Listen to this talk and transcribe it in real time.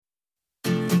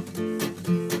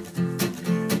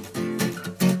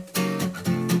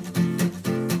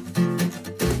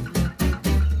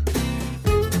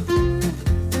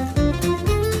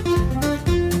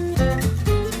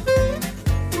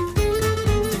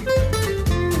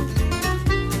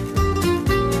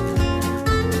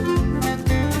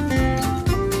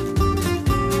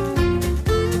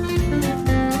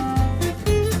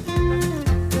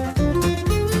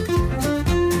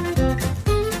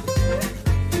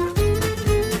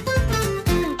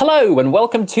Hello and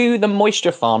welcome to the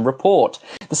Moisture Farm Report,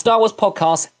 the Star Wars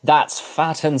podcast that's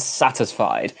fat and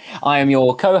satisfied. I am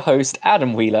your co-host,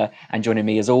 Adam Wheeler, and joining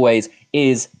me as always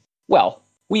is, well,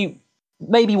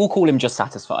 maybe we'll call him just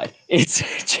satisfied.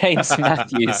 It's James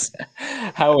Matthews.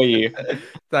 How are you?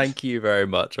 Thank you very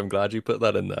much. I'm glad you put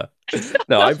that in there.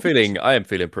 No, I am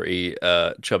feeling pretty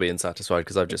chubby and satisfied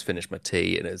because I've just finished my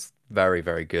tea and it's very,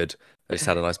 very good. I just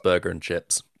had a nice burger and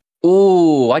chips.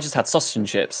 Ooh, I just had sausage and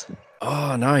chips.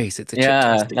 Oh, nice! It's a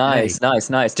Yeah, chip-tastic day.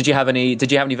 nice. Did you have any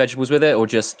vegetables with it, or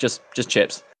just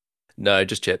chips? No,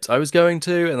 just chips. I was going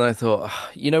to, and I thought,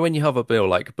 when you have a meal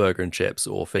like burger and chips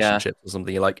or fish and chips or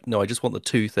something, you're like, no, I just want the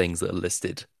two things that are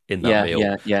listed in that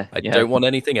meal. I don't want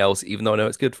anything else, even though I know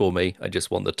it's good for me. I just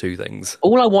want the two things.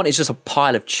 All I want is just a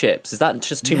pile of chips. Is that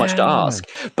just too much to ask?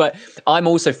 But I'm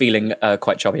also feeling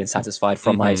quite chubby and satisfied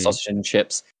from my sausage and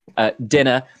chips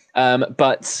dinner.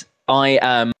 But I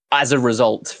am, as a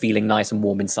result, feeling nice and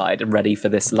warm inside and ready for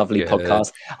this lovely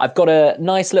podcast. I've got a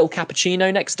nice little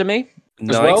cappuccino next to me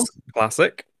as well.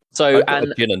 Classic. So,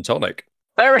 and a gin and tonic.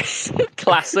 Very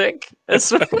classic.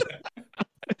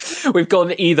 We've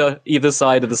gone either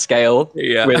side of the scale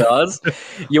with us. I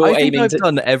think I've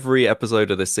done every episode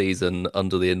of this season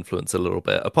under the influence a little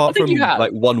bit, apart from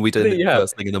like one we did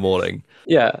first thing in the morning.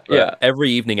 Yeah.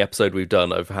 Every evening episode we've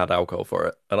done, I've had alcohol for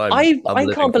it, and I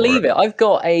can't believe it. I've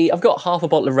got half a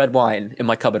bottle of red wine in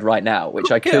my cupboard right now,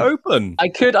 which I could open. I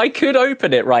could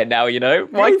open it right now.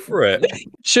 Go for it.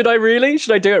 Should I really?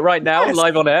 Should I do it right now,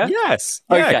 live on air? Yes.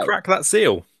 Yeah. Crack that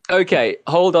seal. Okay,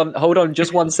 hold on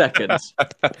just 1 second.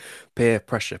 Peer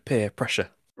pressure.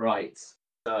 Right,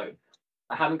 so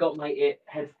I haven't got my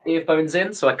earphones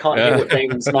in, so I can't hear what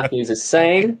James Matthews is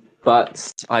saying,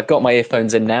 but I've got my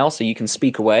earphones in now, so you can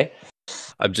speak away.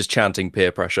 I'm just chanting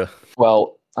peer pressure.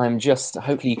 Well,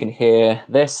 hopefully you can hear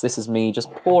this. This is me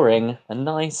just pouring a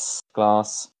nice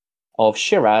glass of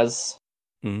Shiraz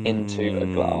into a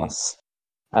glass.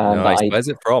 Nice. Where's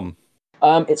it from?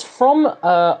 It's from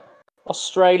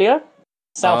Australia,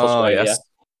 South Australia. Yes.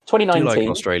 2019. I do like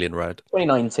Australian red.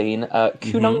 2019.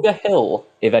 Kununga Hill,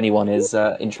 if anyone is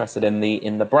interested in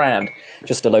the brand,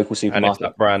 just a local supermarket. And if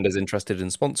that brand is interested in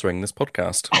sponsoring this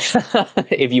podcast,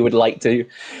 if you would like to.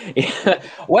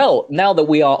 Well, now that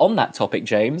we are on that topic,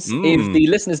 James, if the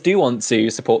listeners do want to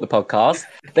support the podcast,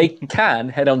 they can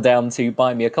head on down to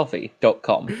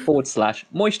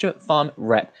buymeacoffee.com/Moisture Farm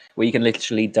Rep, where you can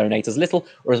literally donate as little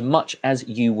or as much as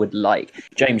you would like.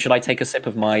 James, should I take a sip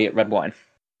of my red wine?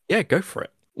 Yeah, go for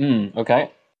it.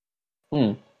 Okay.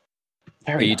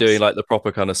 Are you doing like the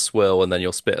proper kind of swill and then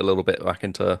you'll spit a little bit back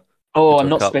into? Oh, I'm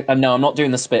not spit. No, I'm not doing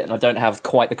the spit, and I don't have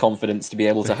quite the confidence to be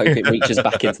able to hope it reaches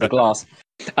back into the glass.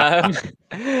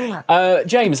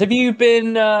 James, have you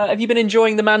been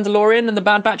enjoying The Mandalorian and The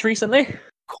Bad Batch recently? Of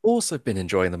course, I've been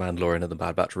enjoying The Mandalorian and The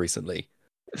Bad Batch recently.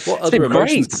 What other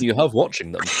emotions do you have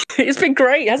watching them? It's been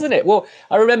great, hasn't it? Well,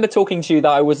 I remember talking to you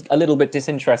that I was a little bit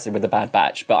disinterested with The Bad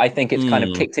Batch, but I think it's kind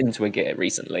of kicked into a gear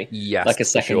recently. Yes, like a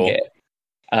second gear.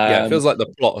 It feels like the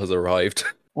plot has arrived.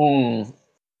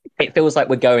 It feels like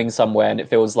we're going somewhere, and it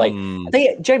feels like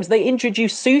they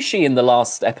introduced sushi in the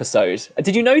last episode.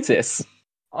 Did you notice?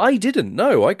 I didn't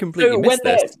know. I completely missed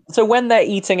this. So when they're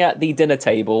eating at the dinner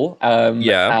table, on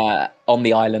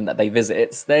the island that they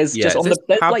visit, there's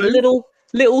like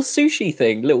little sushi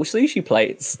little sushi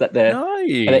plates that they're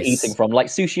eating from, like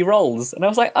sushi rolls, and I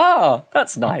was like,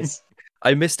 that's nice.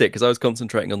 I missed it because I was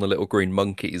concentrating on the little green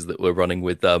monkeys that were running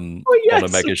with on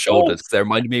Omega's shoulders, because they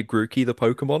reminded me of Grookey the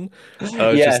Pokemon.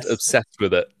 I was just obsessed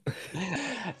with it.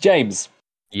 James.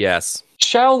 Yes.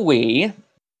 Shall we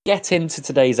get into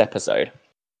today's episode?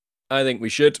 I think we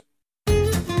should.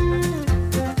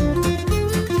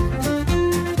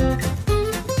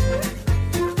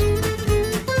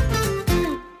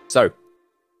 So,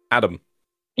 Adam.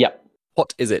 Yep.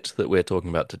 What is it that we're talking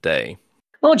about today?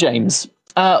 Well, James,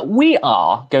 we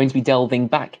are going to be delving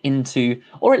back into,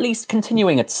 or at least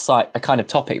continuing a kind of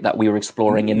topic that we were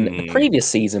exploring in the previous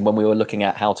season when we were looking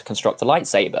at how to construct a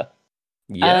lightsaber.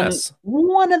 Yes.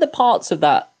 One of the parts of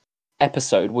that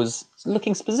episode was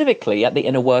looking specifically at the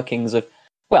inner workings of,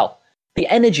 well, the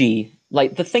energy,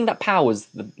 like the thing that powers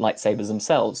the lightsabers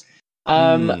themselves.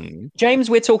 James,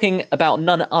 we're talking about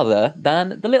none other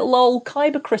than the little old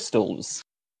Kyber crystals.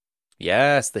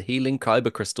 Yes, the healing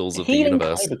Kyber crystals of the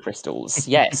universe. Kyber crystals,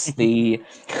 yes. the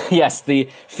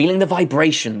feeling the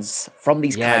vibrations from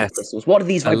these Kyber crystals. What are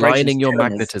these vibrations? Aligning your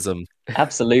magnetism.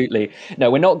 Absolutely. No,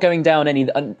 we're not going down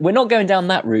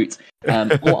that route.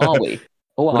 Or are we?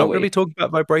 We're not going to be talking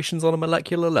about vibrations on a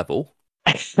molecular level.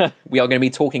 we are going to be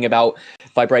talking about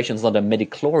vibrations on a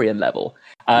midichlorian level.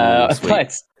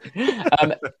 But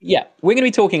yeah, we're going to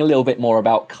be talking a little bit more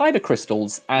about Kyber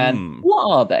crystals and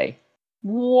what are they?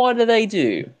 What do they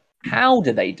do? How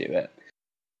do they do it?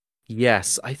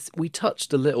 Yes, we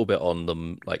touched a little bit on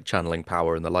them, like channeling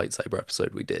power in the lightsaber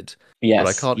episode we did. Yes, but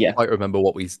I can't quite remember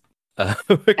what we. I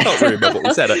can't really remember what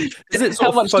we said. Is it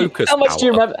sort of focus? How much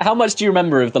do you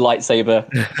remember of the lightsaber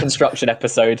construction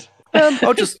episode?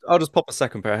 I'll just pop a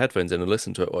second pair of headphones in and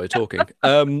listen to it while you're talking.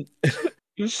 I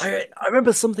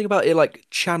remember something about it like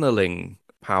channeling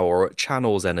power, or it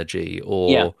channels energy,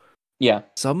 or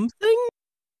something.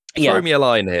 Throw me a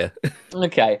line here.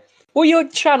 Okay. Well, your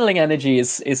channeling energy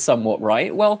is somewhat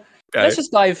right. Well, let's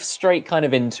just dive straight kind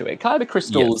of into it. Kyber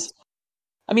crystals. Yes.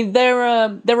 I mean, they're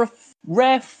a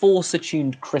rare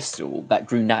force-attuned crystal that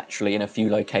grew naturally in a few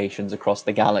locations across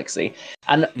the galaxy.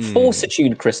 And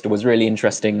force-attuned crystal was a really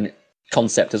interesting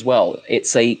concept as well.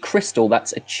 It's a crystal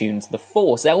that's attuned to the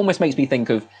force. That almost makes me think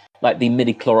of like the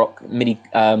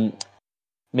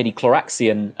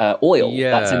midi-chloroxian oil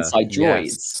that's inside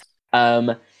droids.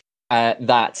 Yes.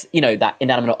 That that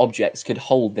inanimate objects could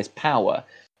hold this power.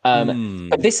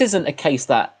 But this isn't a case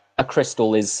that a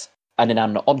crystal is an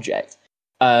inanimate object.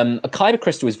 A Kyber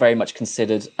crystal is very much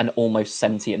considered an almost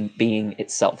sentient being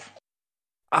itself.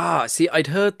 See, I'd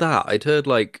heard that. I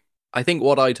think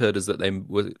what I'd heard is that they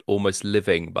were almost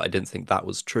living, but I didn't think that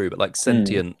was true. But like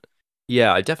sentient,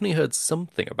 I definitely heard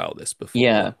something about this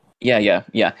before. Yeah.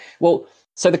 Well,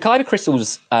 so the Kyber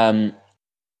crystals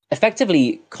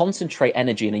effectively concentrate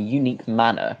energy in a unique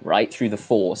manner, right, through the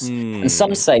Force. And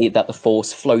some say that the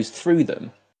Force flows through them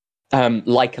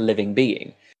like a living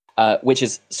being, which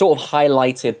is sort of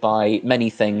highlighted by many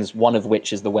things, one of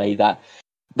which is the way that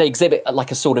they exhibit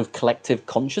like a sort of collective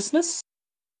consciousness.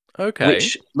 Okay.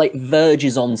 Which like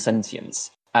verges on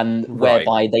sentience, and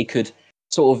whereby they could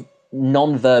sort of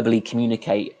non-verbally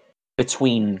communicate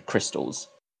between crystals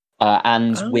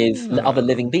and with other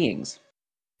living beings.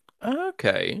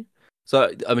 Okay.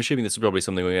 So I'm assuming this is probably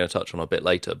something we're going to touch on a bit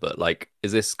later, but like,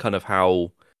 is this kind of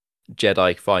how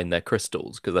Jedi find their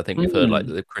crystals? Because I think we've heard like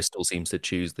the crystal seams to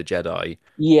choose the Jedi.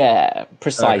 Yeah,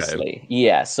 precisely. Okay.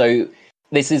 Yeah, so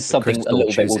this is something a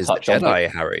little bit we'll touch on.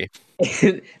 Jedi, Harry.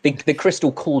 the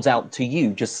crystal calls out to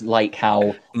you, just like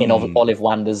how in Olive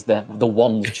Wanders the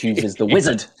wand chooses the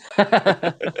wizard.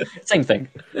 Same thing.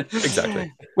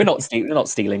 Exactly. We're not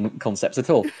stealing concepts at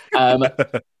all.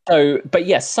 But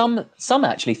yes, some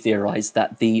actually theorize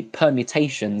that the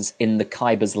permutations in the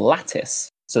Kyber's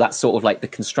lattice, so that's sort of like the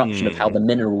construction of how the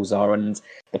minerals are and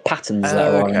the patterns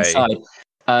that are inside.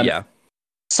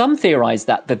 Some theorize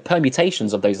that the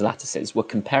permutations of those lattices were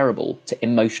comparable to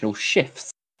emotional shifts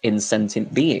in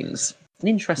sentient beings. An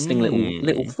interesting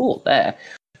little thought there.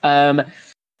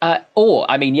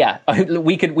 Or I mean,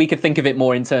 we could think of it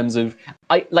more in terms of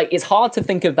it's hard to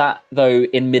think of that though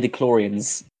in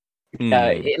midichlorians.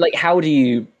 How do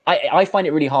you? I find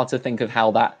it really hard to think of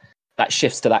how that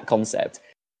shifts to that concept.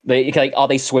 Are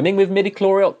they swimming with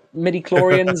midichlorians?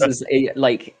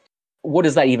 What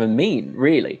does that even mean,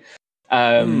 really?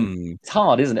 It's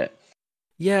hard, isn't it?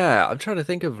 Yeah, I'm trying to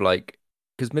think of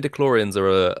because midichlorians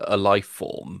are a life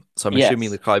form, so I'm assuming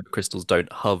the Kyber crystals don't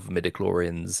have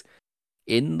midichlorians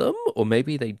in them, or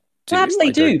maybe they do. Perhaps they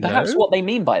do. Perhaps what they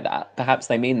mean by that. Perhaps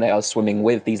they mean they are swimming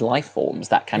with these life forms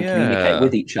that can communicate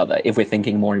with each other, if we're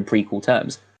thinking more in prequel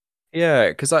terms. Yeah,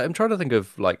 because I'm trying to think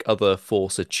of other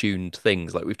force-attuned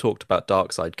things. Like we've talked about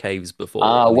dark side caves before.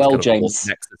 Well,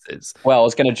 James. Well, I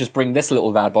was going to just bring this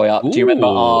little bad boy up. Ooh. Do you remember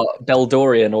our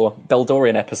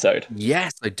Beldorian episode?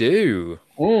 Yes, I do.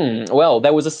 Well,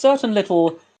 there was a certain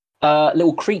little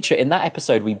creature in that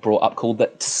episode we brought up called the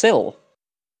Tsil.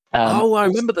 I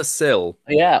remember the Sill.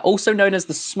 Yeah, also known as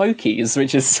the Smokies,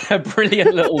 which is a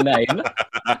brilliant little name.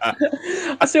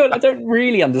 I don't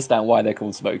really understand why they're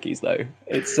called Smokies, though.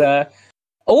 It's sounds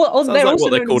like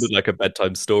what they called it, like a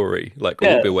bedtime story.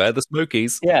 Beware the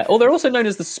Smokies. Yeah, or they're also known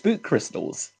as the Spook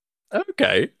Crystals.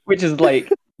 Okay. Which is like,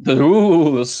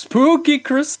 the spooky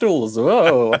crystals.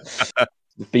 Oh,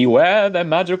 beware their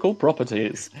magical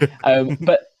properties.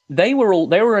 But They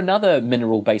were another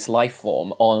mineral-based life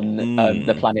form on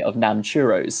the planet of Nam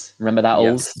Churros. Remember that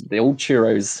the old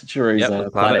churros? The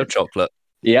planet of chocolate.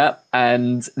 Yeah,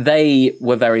 and they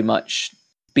were very much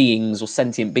beings or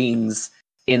sentient beings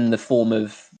in the form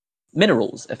of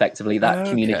minerals, effectively, that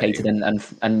communicated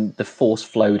and the force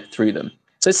flowed through them.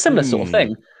 So it's a similar sort of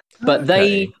thing, but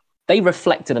they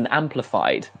reflected and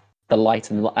amplified the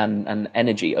light and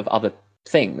energy of other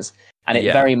things, and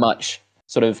it very much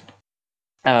sort of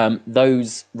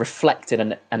those reflected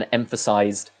and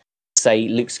emphasized say,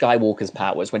 Luke Skywalker's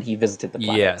powers when he visited the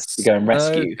planet to go and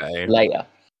rescue Leia.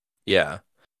 Yeah.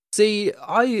 See,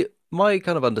 my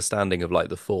kind of understanding of like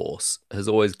the Force has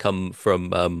always come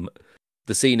from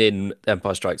the scene in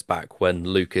Empire Strikes Back when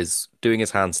Luke is doing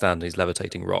his handstand and he's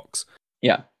levitating rocks.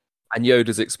 Yeah. And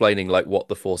Yoda's explaining like what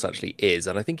the Force actually is,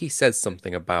 and I think he says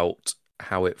something about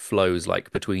how it flows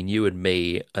like between you and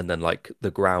me, and then like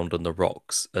the ground and the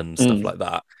rocks and stuff like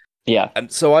that. Yeah.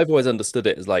 And so I've always understood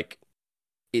it as like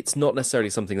it's not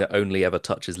necessarily something that only ever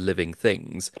touches living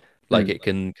things. Like it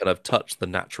can kind of touch the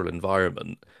natural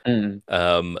environment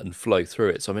and flow through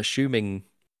it. So I'm assuming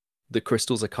the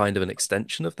crystals are kind of an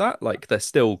extension of that. Like they're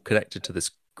still connected to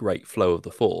this great flow of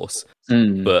the Force,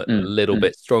 but a little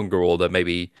bit stronger, or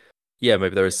maybe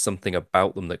there is something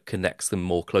about them that connects them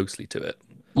more closely to it.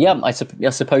 Yeah, I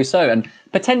suppose so. And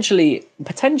potentially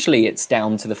it's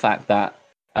down to the fact that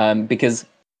because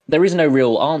there is no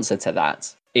real answer to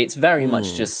that. It's very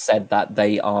much just said that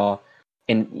they are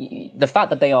the fact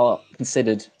that they are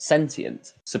considered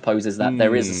sentient supposes that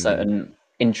there is a certain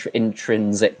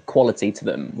intrinsic quality to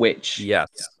them which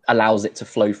allows it to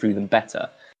flow through them better.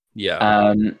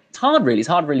 It's hard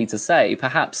really to say.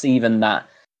 Perhaps even that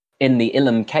in the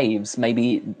Ilum caves,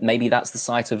 maybe that's the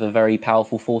site of a very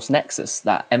powerful Force nexus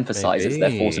that emphasizes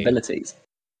their Force abilities.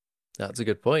 That's a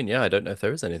good point. Yeah, I don't know if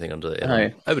there is anything under the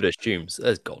Ilum. I would assume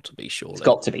there's got to be, surely. It's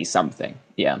got to be something,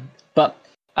 yeah. But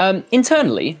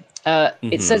internally,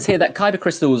 it says here that Kyber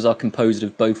crystals are composed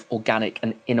of both organic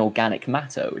and inorganic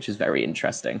matter, which is very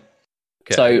interesting.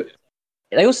 Okay. So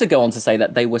they also go on to say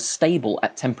that they were stable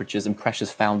at temperatures and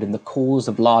pressures found in the cores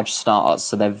of large stars,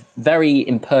 so they're very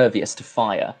impervious to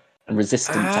fire and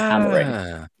resistant to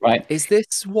hammering. Right? Is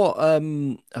this what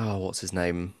what's his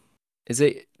name? Is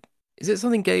it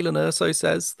something Galen Erso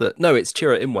says that? No, it's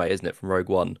Chirrut Imwe, isn't it, from Rogue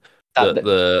One? That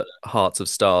the hearts of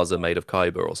stars are made of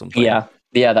Kyber or something.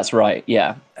 Yeah, that's right.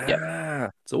 Yeah.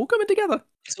 It's all coming together.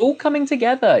 It's all coming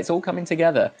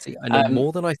together. See, I know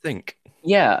more than I think.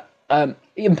 Yeah.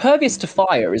 Impervious to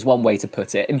fire is one way to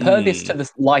put it. Impervious to the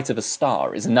light of a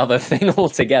star is another thing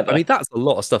altogether. I mean, that's a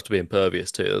lot of stuff to be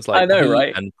impervious to. It's like heat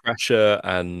right? And pressure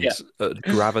and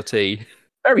gravity.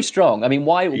 Very strong. I mean,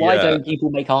 why don't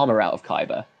people make armor out of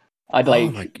Kyber?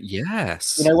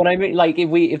 Yes. You know what I mean? Like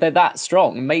if they're that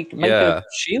strong, make a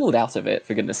shield out of it,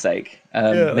 for goodness sake.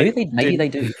 Maybe they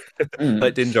do.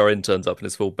 Like Din Djarin turns up in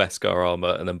his full Beskar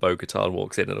armor, and then Bo-Katan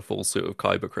walks in a full suit of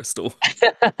Kyber crystal.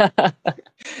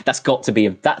 That's got to be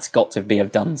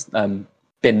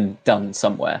been done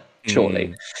somewhere,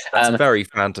 surely. That's very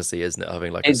fantasy, isn't it?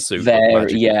 Having like a suit.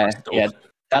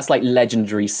 That's like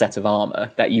legendary set of armor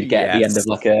that you get at the end of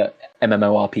like a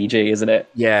MMORPG, isn't it?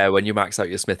 Yeah, when you max out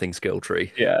your smithing skill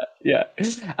tree. Yeah.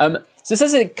 So it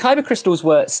says that Kyber crystals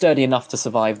were sturdy enough to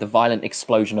survive the violent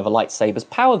explosion of a lightsaber's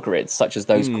power grid, such as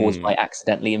those caused by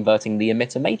accidentally inverting the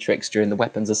emitter matrix during the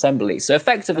weapon's assembly. So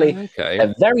effectively,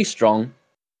 they're very strong,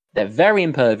 they're very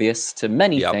impervious to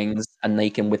many things, and they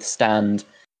can withstand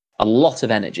a lot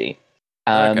of energy.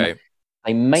 So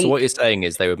what you're saying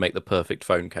is they would make the perfect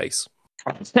phone case.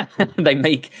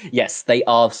 They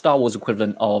are Star Wars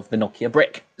equivalent of the Nokia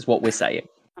brick, is what we're saying.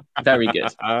 Very good.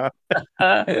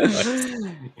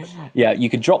 Yeah,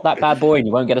 you could drop that bad boy and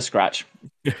you won't get a scratch.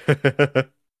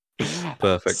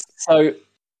 Perfect. So,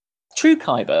 true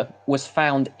Kyber was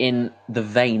found in the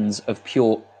veins of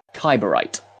pure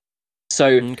Kyberite.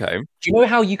 So, do you know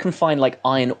how you can find like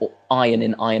iron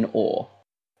in iron ore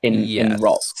in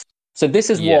rocks? So this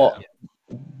is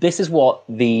what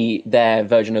their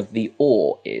version of the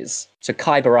ore is. So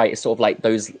Kyberite is sort of like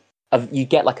those. You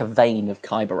get like a vein of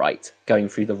Kyberite going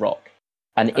through the rock,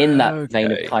 and in that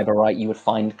vein of Kyberite, you would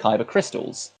find Kyber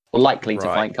crystals, or likely to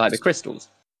find Kyber crystals.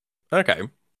 Okay,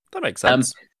 that makes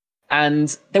sense.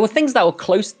 And there were things that were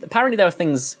close. Apparently, there are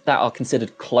things that are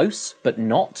considered close, but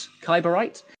not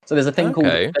Kyberite. So there's a thing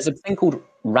called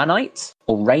ranite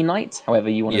or rainite, however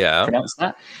you want to pronounce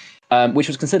that. Which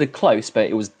was considered close, but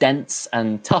it was dense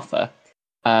and tougher,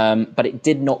 but it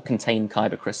did not contain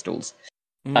Kyber crystals.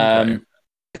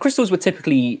 The crystals were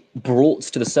typically brought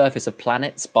to the surface of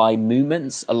planets by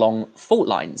movements along fault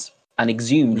lines and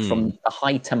exhumed from the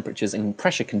high temperatures and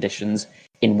pressure conditions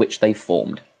in which they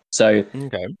formed. So,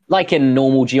 like in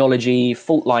normal geology,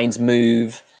 fault lines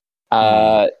move,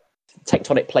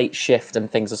 tectonic plates shift,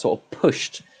 and things are sort of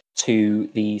pushed to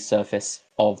the surface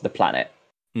of the planet.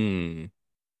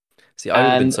 See, I would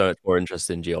have been so much more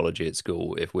interested in geology at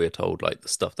school if we're told like the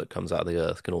stuff that comes out of the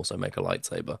earth can also make a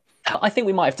lightsaber. I think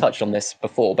we might have touched on this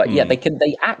before, but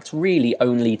they act really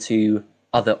only to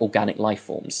other organic life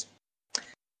forms.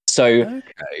 So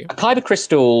a Kyber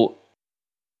crystal,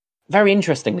 very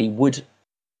interestingly, would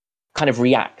kind of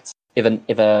react if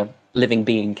living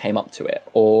being came up to it,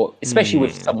 or especially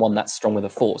with someone that's strong with a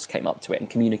force came up to it and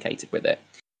communicated with it.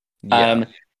 Yeah.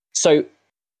 So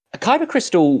a Kyber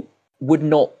crystal would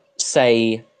not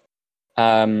say,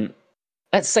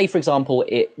 let's say, for example,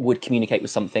 it would communicate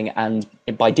with something, and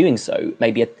by doing so,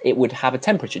 maybe it would have a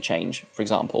temperature change, for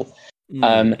example.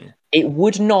 It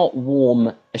would not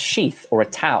warm a sheath or a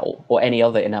towel or any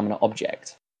other inanimate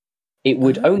object. It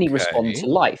would only respond to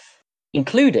life,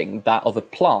 including that of a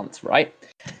plant, right?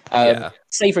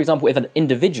 Say, for example, if an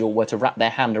individual were to wrap their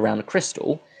hand around a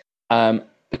crystal, the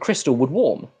crystal would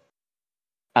warm.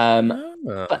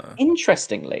 But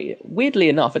interestingly, weirdly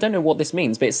enough, I don't know what this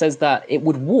means, but it says that it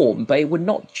would warm, but it would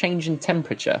not change in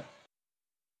temperature.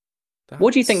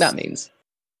 What do you think that means?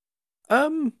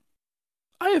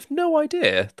 I have no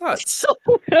idea. That's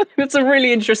It's a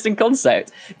really interesting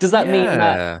concept. Does that mean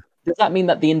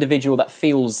that the individual that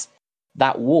feels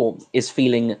that warmth is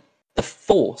feeling the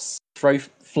force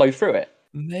flow through it?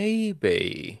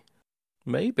 Maybe,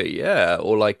 yeah.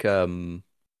 Or like, I don't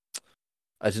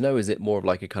know. Is it more of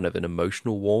like a kind of an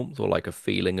emotional warmth, or like a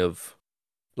feeling of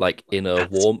like inner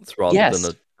warmth rather than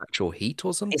an actual heat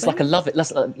or something? It's like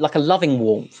like a loving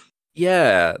warmth.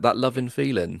 Yeah, that loving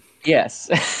feeling. Yes.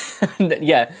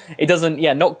 Yeah, it doesn't.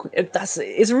 Yeah,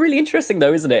 it's really interesting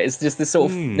though, isn't it? It's just this sort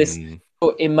of this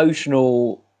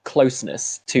emotional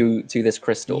closeness to this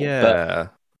crystal. Yeah.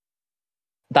 But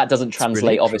that doesn't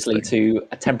translate, obviously, to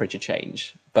a temperature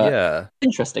change. But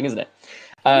interesting, isn't it?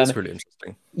 It's really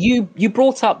interesting. You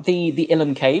brought up the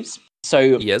Ilum caves. So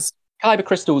yes, Kyber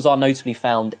crystals are notably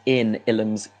found in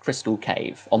Ilum's crystal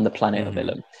cave on the planet of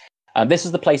Ilum. This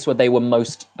is the place where they were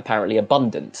most apparently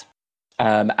abundant,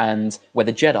 and where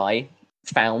the Jedi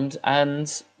found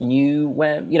and knew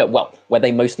where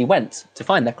they mostly went to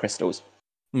find their crystals.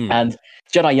 And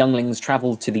Jedi younglings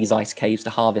traveled to these ice caves to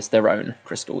harvest their own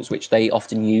crystals, which they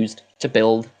often used to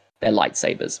build their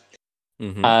lightsabers.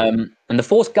 And the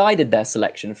Force guided their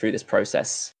selection through this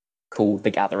process called the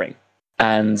Gathering,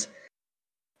 and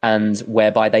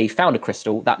whereby they found a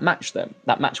crystal that matched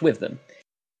with them.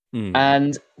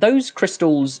 And those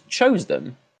crystals chose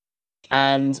them.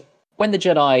 And when the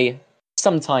Jedi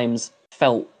sometimes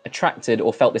felt attracted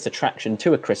or felt this attraction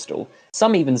to a crystal,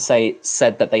 some even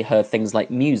said that they heard things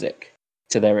like music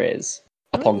to their ears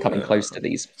upon coming close to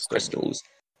these crystals,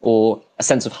 or a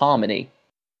sense of harmony.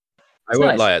 I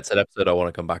won't lie, it's an episode I want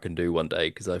to come back and do one day,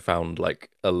 because I found like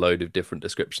a load of different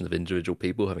descriptions of individual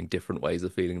people having different ways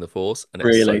of feeling the Force, and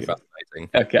it's so fascinating.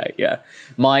 Okay, yeah.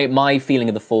 My feeling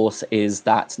of the Force is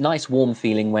that nice warm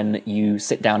feeling when you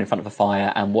sit down in front of a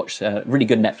fire and watch a really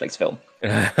good Netflix film.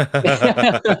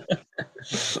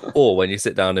 Or when you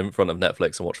sit down in front of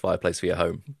Netflix and watch Fireplace for Your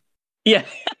Home. Yeah,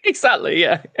 exactly,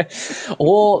 yeah.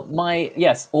 Or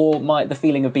the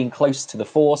feeling of being close to the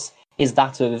Force is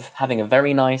that of having a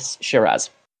very nice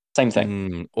Shiraz. Same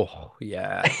thing. Oh,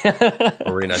 yeah.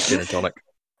 A really nice gin and tonic.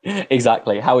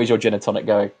 Exactly. How is your gin and tonic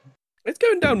going? It's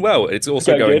going down well. It's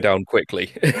also going down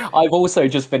quickly. I've also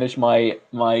just finished my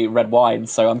red wine,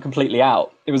 so I'm completely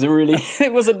out. It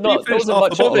wasn't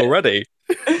much of it already.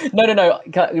 No.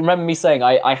 Remember me saying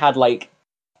I had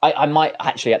I might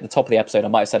actually, at the top of the episode, I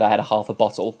might have said I had a half a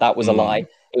bottle. That was a lie.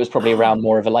 It was probably around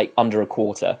more of under a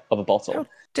quarter of a bottle. How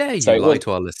dare you lie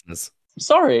to our listeners?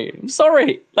 I'm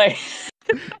sorry. Like,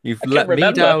 you've let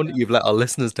me down. You've let our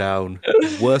listeners down.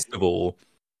 Worst of all,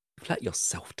 you've let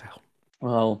yourself down.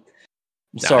 Well,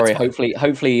 sorry.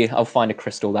 Hopefully, I'll find a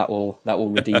crystal that will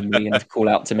redeem me and call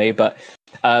out to me. But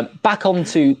back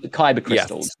onto the Kyber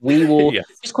crystals. Yes. We will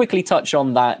just quickly touch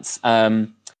on that.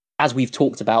 As we've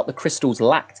talked about, the crystals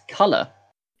lacked color.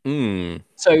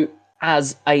 So,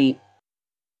 as a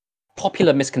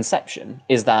popular misconception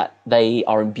is that they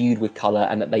are imbued with color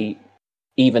and that they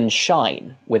even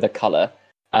shine with a color.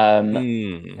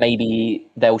 Maybe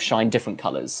they'll shine different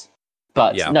colors,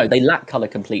 but no, they lack color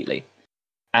completely.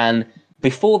 And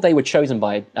before they were chosen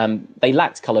by, they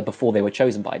lacked color before they were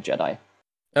chosen by Jedi.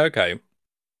 Okay.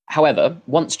 However,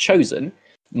 once chosen,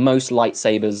 most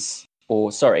Kyber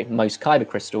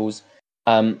crystals,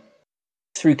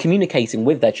 through communicating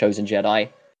with their chosen Jedi,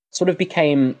 sort of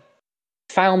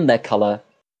found their color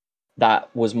that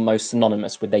was most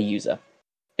synonymous with their user,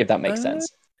 if that makes sense.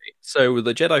 So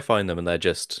the Jedi find them and they're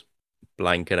just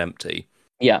blank and empty.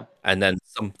 Yeah. And then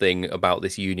something about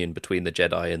this union between the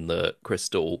Jedi and the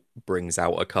crystal brings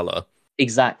out a color.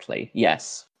 Exactly.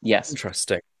 Yes.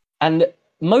 Interesting. And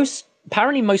most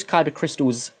Kyber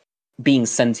crystals being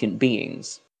sentient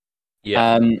beings.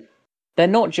 Yeah. They're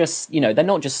not just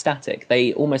static.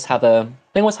 They almost have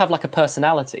like a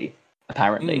personality,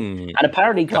 apparently. And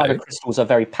apparently Kyber crystals are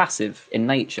very passive in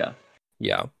nature.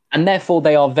 Yeah. And therefore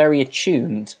they are very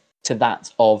attuned to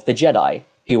that of the Jedi,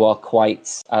 who are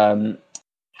quite,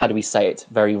 how do we say it,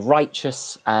 very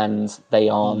righteous, and they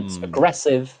aren't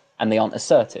aggressive, and they aren't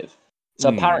assertive. So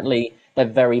apparently they're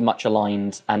very much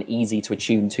aligned and easy to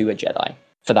attune to a Jedi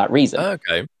for that reason.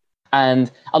 Okay.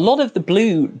 And a lot of the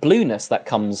blueness that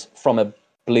comes from a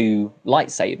blue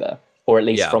lightsaber, or at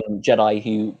least from Jedi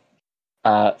who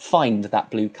find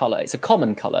that blue color, it's a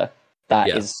common color that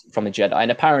is from a Jedi,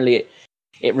 and apparently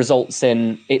it results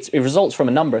from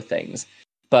a number of things,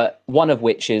 but one of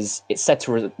which is it's said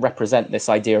to represent this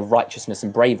idea of righteousness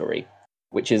and bravery,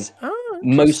 which is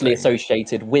mostly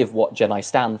associated with what Jedi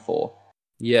stand for.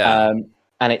 Yeah,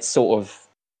 and it's sort of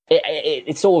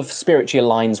it sort of spiritually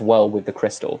aligns well with the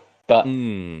crystal, but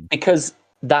because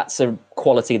that's a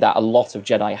quality that a lot of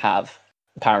Jedi have,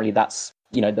 apparently that's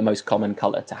the most common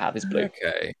color to have is blue.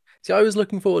 Okay. See, I was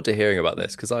looking forward to hearing about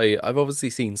this because I've obviously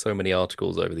seen so many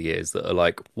articles over the years that are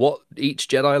like, what each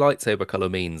Jedi lightsaber color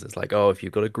means. It's like, oh, if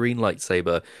you've got a green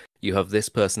lightsaber, you have this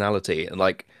personality. And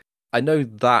like, I know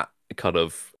that kind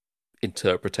of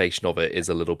interpretation of it is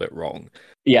a little bit wrong.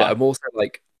 Yeah. But I'm also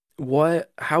like,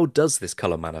 how does this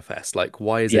color manifest? Like,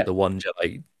 why is it the one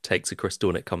Jedi takes a crystal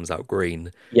and it comes out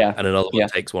green? Yeah. And another one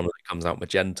takes one and it comes out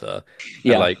magenta?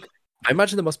 Yeah. And like, I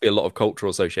imagine there must be a lot of cultural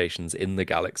associations in the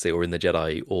galaxy or in the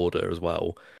Jedi Order as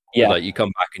well. Yeah. Like you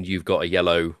come back and you've got a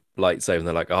yellow lightsaber and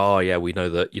they're like, oh yeah, we know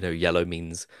that, yellow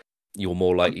means you're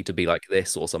more likely to be like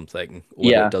this or something.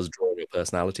 Or it does draw on your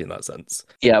personality in that sense.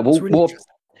 Yeah, well,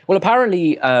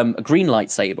 apparently a green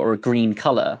lightsaber or a green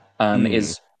color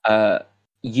is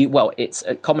it's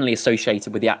commonly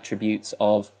associated with the attributes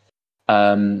of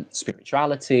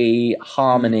spirituality,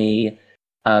 harmony,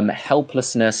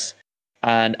 helplessness.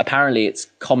 And apparently it's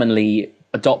commonly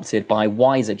adopted by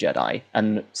wiser Jedi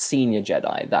and senior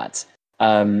Jedi that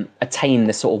attain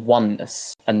this sort of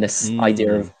oneness and this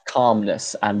idea of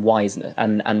calmness and wiseness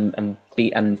and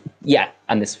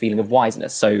this feeling of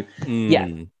wiseness. So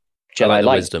Jedi I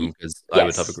like wisdom because I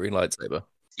would have a green lightsaber.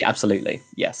 Yeah, absolutely.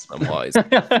 Yes. I'm wise.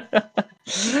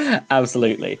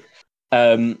 Absolutely.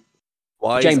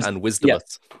 Wise James, and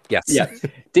wisdomous. Yes. Yeah.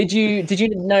 Did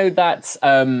you know that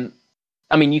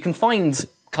you can find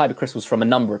Kyber crystals from a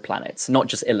number of planets, not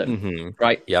just Ilum,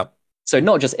 right? Yeah. So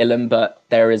not just Ilum, but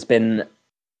there has been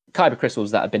Kyber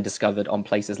crystals that have been discovered on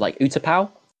places like Utapau.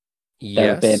 Yes.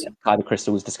 There have been Kyber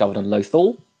crystals discovered on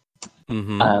Lothal,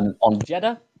 on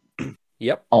Jeddah,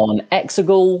 on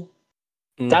Exegol,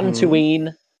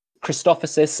 Dantooine,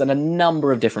 Christophersis, and a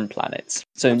number of different planets.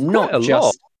 So not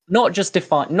just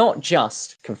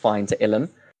confined to Ilum.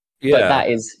 Yeah. But that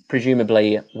is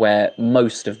presumably where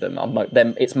most of them are.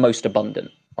 It's most abundant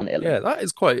on Ilum. Yeah, that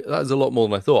is a lot more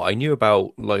than I thought. I knew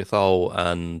about Lothal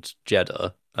and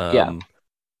Jeddah.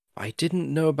 I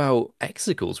didn't know about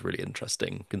Exegol's really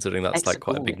interesting, considering that's like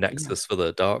quite a big nexus for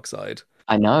the dark side.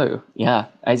 I know. Yeah,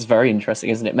 it's very interesting,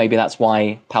 isn't it? Maybe that's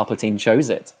why Palpatine chose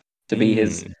it to be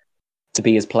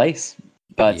his place.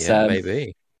 But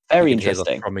maybe very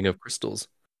interesting. The thrumming of crystals.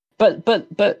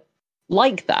 But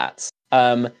like that.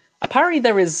 Apparently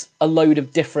there is a load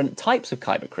of different types of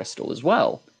Kyber crystal as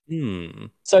well.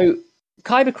 So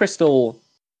Kyber crystal,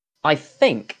 I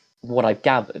think what I've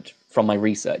gathered from my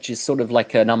research is sort of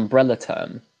like an umbrella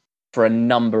term for a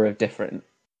number of different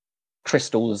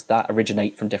crystals that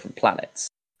originate from different planets.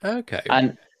 Okay.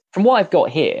 And from what I've got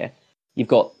here, you've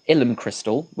got Ilum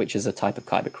crystal, which is a type of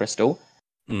Kyber crystal.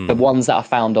 The ones that are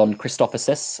found on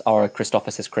Christophersis are a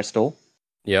Christophersis crystal.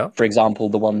 Yeah. For example,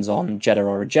 the ones on Jeddah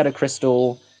are a Jeddah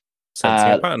crystal.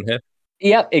 Sensing a pattern here.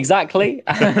 Yep, exactly,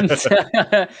 and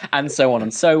so on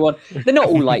and so on. They're not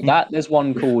all like that. There's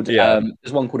one called a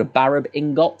Barab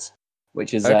ingot,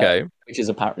 which is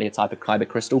apparently a type of Kyber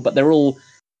crystal. But they're all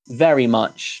very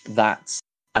much that.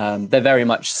 They're very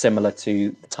much similar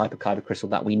to the type of Kyber crystal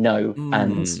that we know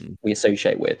and we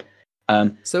associate with.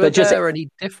 So, are there any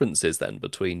differences then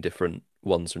between different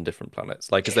ones from different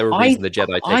planets? Like, is there a reason the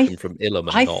Jedi take them from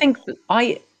Ilum and not? Think that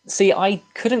I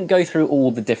couldn't go through all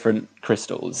the different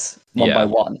crystals one by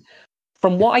one.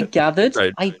 From what I gathered,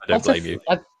 I've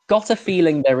got a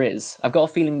feeling there is. I've got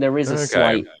a feeling there is a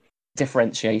slight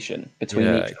differentiation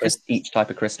between each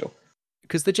type of crystal.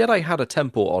 Because the Jedi had a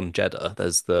temple on Jeddah.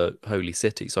 There's the holy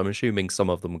city, so I'm assuming some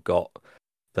of them got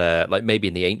there, like maybe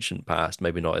in the ancient past,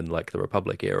 maybe not in like the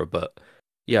Republic era, but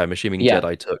yeah, I'm assuming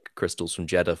Jedi took crystals from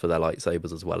Jeddah for their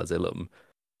lightsabers as well as Ilum.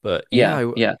 But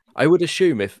I would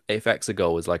assume if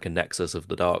Exegol is like a nexus of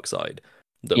the dark side,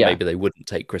 that maybe they wouldn't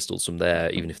take crystals from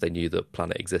there, even if they knew the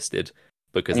planet existed,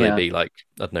 because they'd be like,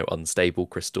 I don't know, unstable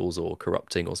crystals or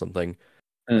corrupting or something.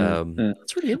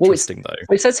 That's really interesting, though.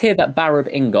 It says here that Barab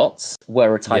ingots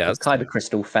were a type of Kyber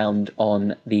crystal found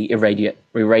on the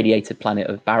irradiated planet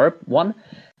of Barab 1,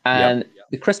 and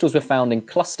the crystals were found in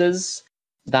clusters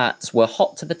that were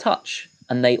hot to the touch,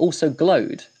 and they also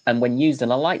glowed, and when used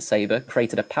in a lightsaber,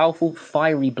 created a powerful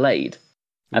fiery blade,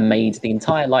 and made the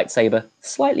entire lightsaber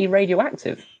slightly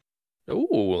radioactive.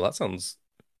 Oh, that sounds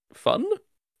fun.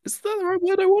 Is that the right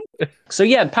word I want? So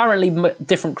yeah, apparently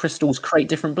different crystals create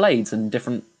different blades and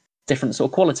different sort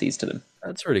of qualities to them.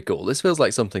 That's really cool. This feels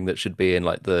like something that should be in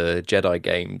like the Jedi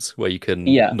games, where you can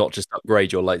not just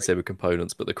upgrade your lightsaber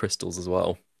components, but the crystals as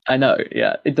well. I know,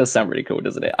 yeah, it does sound really cool,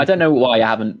 doesn't it? I don't know why I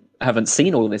haven't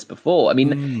seen all this before. I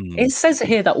mean, it says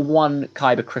here that one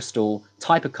type of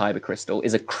Kyber crystal,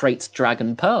 is a Krayt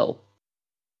Dragon Pearl.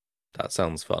 That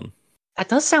sounds fun. That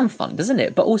does sound fun, doesn't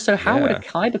it? But also, how would a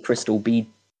Kyber crystal be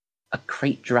a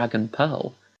Krayt Dragon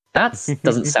Pearl? That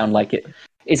doesn't sound like it.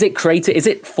 Is it created? Is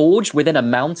it forged within a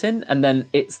mountain, and then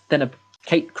a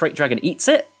Krayt Dragon eats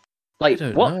it? Like, I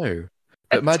don't what? know.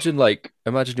 But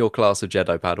imagine your class of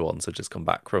Jedi Padawans have just come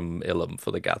back from Ilum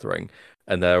for the gathering,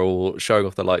 and they're all showing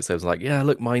off their lightsabers, like, yeah,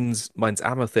 look, mine's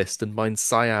amethyst and mine's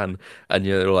cyan, and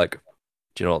you're like,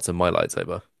 do you know what's in my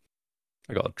lightsaber?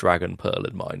 I got a dragon pearl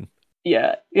in mine.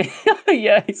 Yeah,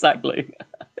 yeah, exactly.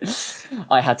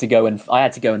 I had to go and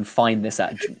find this.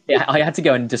 I had to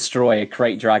go and destroy a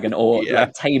Krayt Dragon or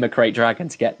tame a Krayt Dragon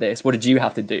to get this. What did you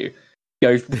have to do?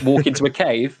 Go walk into a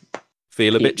cave.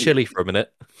 Feel a bit chilly for a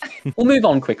minute. We'll move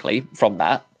on quickly from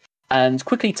that and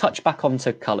quickly touch back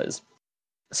onto colours.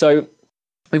 So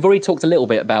we've already talked a little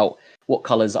bit about what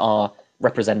colours are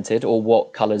represented or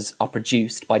what colours are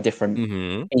produced by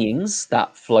different beings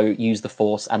that use the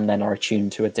Force and then are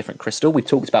attuned to a different crystal. We've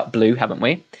talked about blue, haven't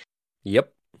we?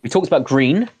 Yep. We talked about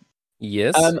green.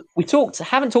 Yes. We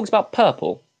haven't talked about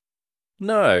purple.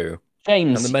 No.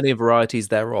 James. And the many varieties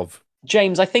thereof.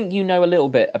 James, I think you know a little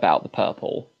bit about the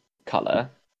purple colour.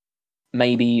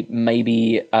 Maybe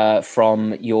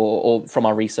from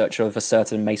our research of a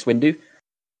certain Mace Windu.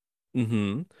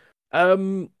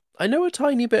 I know a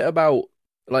tiny bit about,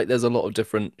 like, there's a lot of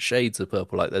different shades of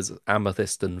purple. Like, there's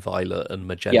amethyst and violet and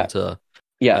magenta.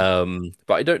 Yeah.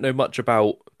 But I don't know much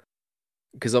about,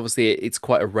 because obviously it's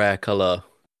quite a rare color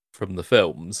from the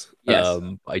films. Yes.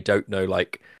 I don't know,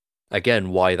 like, again,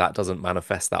 why that doesn't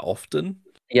manifest that often.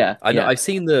 Yeah, I know. I've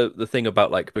seen the thing about,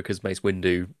 like, because Mace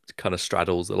Windu kind of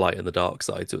straddles the light and the dark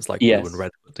side, so it's like blue and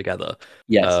red put together.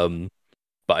 Yes.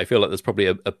 But I feel like there's probably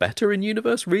a better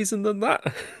in-universe reason than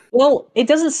that. Well, it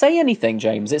doesn't say anything,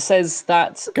 James. It says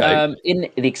that in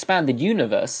the expanded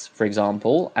universe, for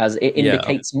example, as it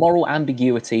indicates moral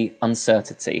ambiguity,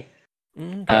 uncertainty.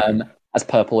 As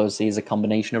purple, obviously, is a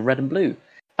combination of red and blue.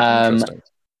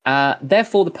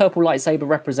 Therefore, the purple lightsaber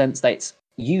represents that its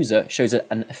user shows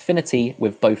an affinity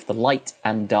with both the light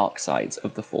and dark sides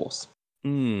of the Force.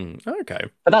 Okay.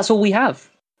 But that's all we have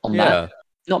on that.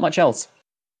 Not much else.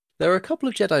 There are a couple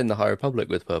of Jedi in the High Republic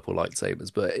with purple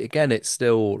lightsabers, but again, it's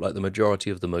still like the majority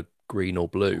of them are green or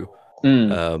blue.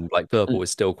 Like purple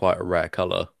is still quite a rare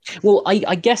color. Well,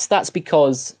 I guess that's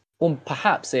because, well,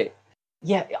 perhaps it.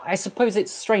 Yeah, I suppose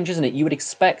it's strange, isn't it? You would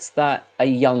expect that a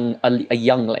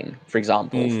youngling, for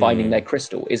example, finding their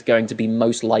crystal is going to be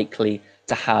most likely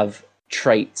to have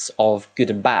traits of good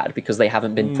and bad because they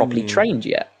haven't been properly trained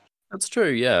yet. That's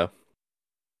true, yeah.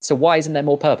 So why isn't there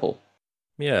more purple?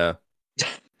 Yeah.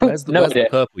 Where's the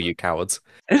purple, you cowards?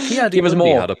 Give us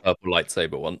more. Had a purple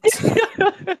lightsaber once.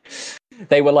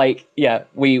 They were like, yeah,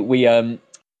 we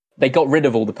they got rid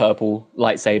of all the purple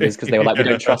lightsabers because they were like, we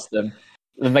don't trust them.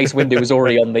 The Mace Windu was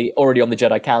already on the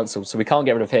Jedi Council, so we can't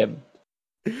get rid of him.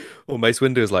 Well, Mace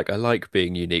Windu is like, I like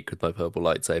being unique with my purple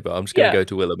lightsaber. I'm just going to go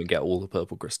to Willem and get all the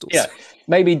purple crystals. Yeah,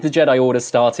 maybe the Jedi Order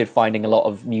started finding a lot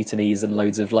of mutinies and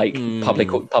loads of like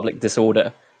public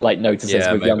disorder, like notices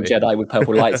with young Jedi with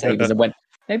purple lightsabers, and went,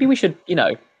 maybe we should,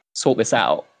 sort this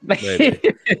out. Maybe.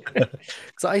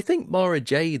 Because I think Mara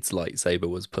Jade's lightsaber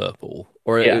was purple,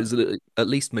 or it was at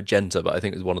least magenta, but I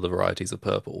think it was one of the varieties of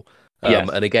purple.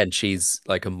 And again, she's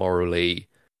like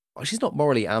she's not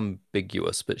morally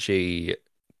ambiguous, but she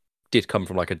did come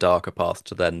from like a darker path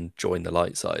to then join the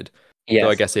light side. Yes. So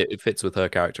I guess it fits with her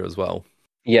character as well.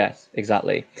 Yes,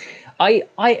 exactly.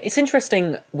 It's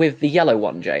interesting with the yellow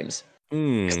one, James.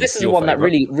 Because this is the one that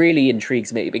really, really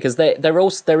intrigues me, because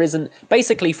there isn't,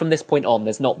 basically from this point on,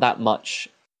 there's not that much,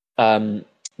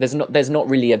 there's not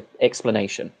really an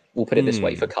explanation, we'll put it this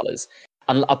way, for colours.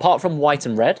 And apart from white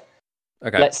and red,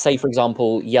 let's say, for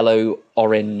example, yellow,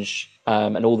 orange,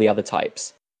 and all the other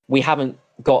types, we haven't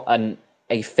got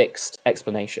a fixed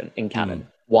explanation in canon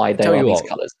why there are these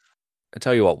colours. I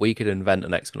tell you what, we could invent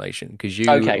an explanation because you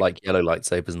Okay. like yellow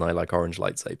lightsabers and I like orange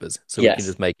lightsabers, so we can Yes.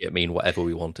 just make it mean whatever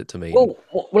we want it to mean.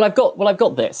 Well, I've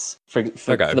got this for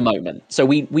Okay. the moment. So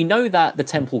we know that the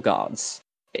temple guards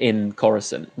in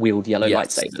Coruscant wield yellow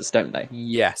Yes. lightsabers, don't they?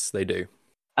 Yes, they do.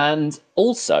 And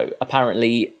also,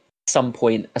 apparently, at some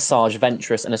point, Asajj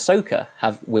Ventress and Ahsoka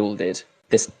have wielded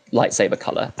this lightsaber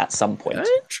color at some point.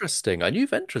 Interesting. I knew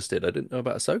Ventress did. I didn't know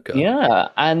about Ahsoka. Yeah,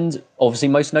 and obviously,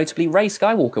 most notably, Rey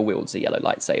Skywalker wields a yellow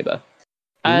lightsaber. Luke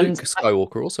And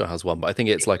Skywalker also has one, but I think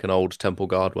it's like an old Temple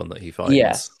Guard one that he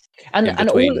yes, finds and in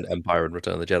all. between Empire and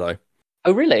Return of the Jedi.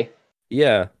 Oh, really?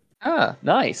 Yeah. Ah,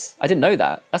 nice. I didn't know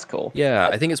that. That's cool. Yeah,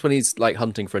 I think it's when he's like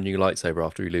hunting for a new lightsaber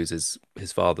after he loses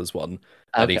his father's one,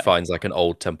 and he Okay, finds like an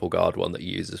old Temple Guard one that he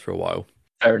uses for a while.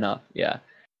 fair enough. Yeah,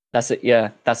 that's it.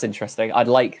 Yeah, that's interesting. I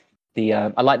like the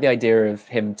idea of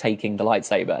him taking the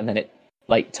lightsaber and then it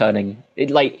like turning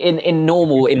it like in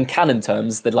normal in canon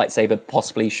terms, the lightsaber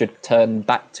possibly should turn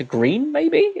back to green,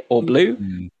 maybe, or blue,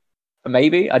 Mm.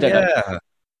 maybe. I don't know. Yeah.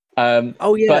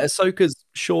 Oh yeah, But Ahsoka's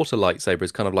shorter lightsaber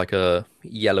is kind of like a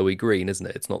yellowy green, isn't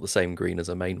it? It's not the same green as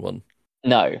her main one.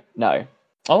 no, no.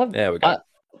 Oh, There we go.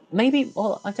 maybe.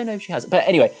 Well, I don't know if she has. But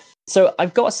anyway, so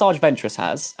I've got Asajj Ventress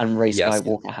has, and Rey Yes.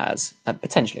 Skywalker has, and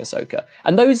potentially Ahsoka.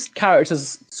 And those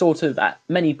characters sort of at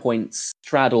many points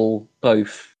straddle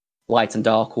both light and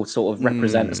dark, or sort of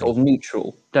represent a sort of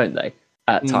neutral, don't they?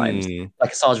 At times,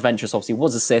 like Asajj Ventress obviously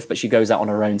was a Sith, but she goes out on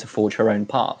her own to forge her own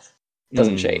path,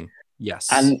 doesn't she? Yes.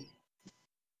 And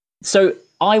so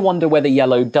I wonder whether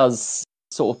yellow does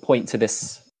sort of point to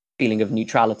this feeling of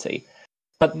neutrality.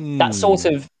 But that sort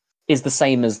of is the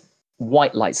same as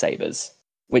white lightsabers,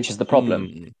 which is the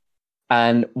problem.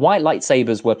 And white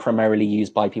lightsabers were primarily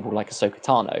used by people like Ahsoka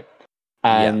Tano.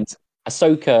 And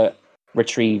Ahsoka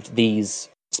retrieved these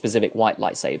specific white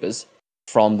lightsabers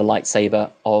from the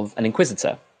lightsaber of an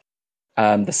Inquisitor,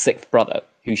 the sixth brother,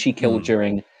 who she killed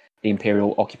during the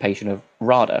Imperial occupation of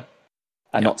Rada,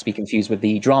 and not to be confused with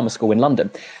the drama school in London.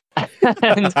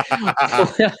 And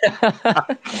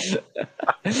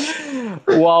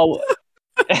while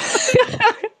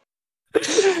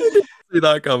didn't see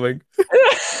that coming.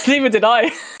 neither did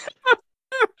I.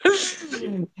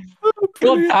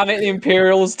 God damn it, the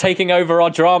Imperials taking over our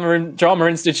drama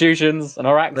institutions and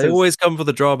our actors. They always come for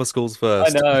the drama schools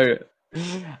first. I know.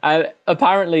 And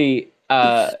apparently,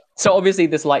 so obviously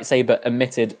this lightsaber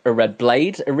emitted a red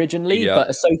blade originally, but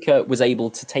Ahsoka was able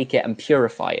to take it and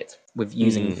purify it with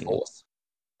using the Force,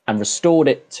 and restored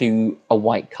it to a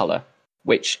white color,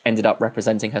 which ended up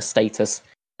representing her status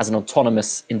as an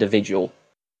autonomous individual,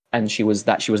 and she was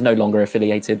no longer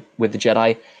affiliated with the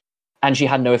Jedi, and she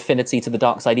had no affinity to the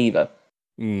dark side either.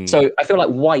 So I feel like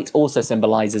white also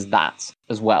symbolizes that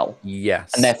as well.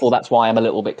 Yes. And therefore that's why I'm a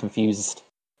little bit confused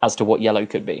as to what yellow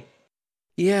could be.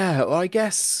 Yeah, well, I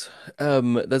guess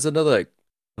there's another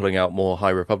pulling out more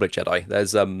High Republic Jedi.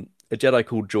 There's a Jedi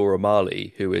called Jorah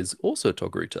Marley who is also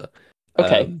Togruta.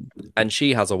 Okay. And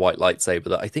she has a white lightsaber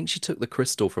that I think she took the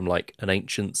crystal from like an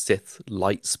ancient Sith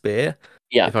light spear.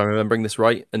 Yeah. If I'm remembering this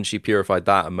right, and she purified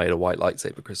that and made a white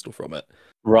lightsaber crystal from it.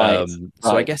 Right.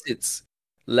 So I guess it's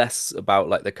less about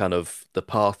like the kind of the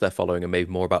path they're following and maybe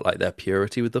more about like their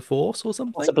purity with the Force or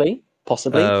something. Possibly.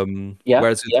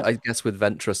 Whereas I guess with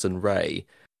Ventress and Rey,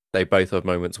 they both have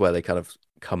moments where they kind of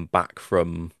come back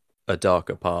from a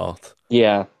darker path.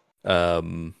 Yeah.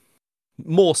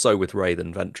 More so with Rey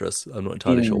than Ventress. I'm not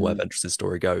entirely sure where Ventress's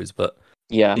story goes, but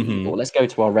yeah. Well, let's go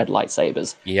to our red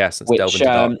lightsabers. Yes, let's delve into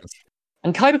darkness.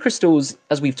 And Kyber crystals,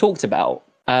 as we've talked about,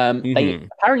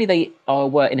 they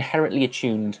were inherently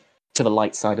attuned to the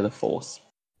light side of the Force.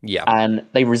 Yeah. And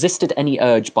they resisted any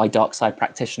urge by dark side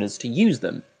practitioners to use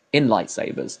them in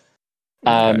lightsabers.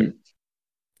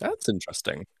 That's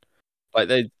interesting. Like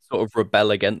they sort of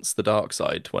rebel against the dark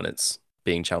side when it's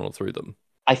being channeled through them.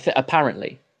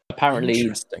 Apparently,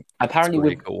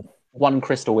 with cool. one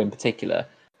crystal in particular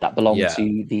that belonged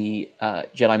to the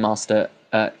Jedi Master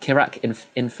Kirak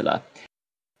Infila.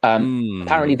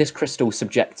 Apparently, this crystal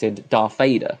subjected Darth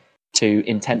Vader to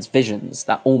intense visions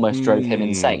that almost drove him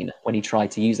insane when he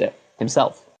tried to use it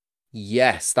himself.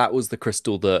 Yes, that was the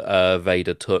crystal that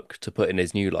Vader took to put in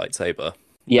his new lightsaber.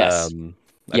 Yes.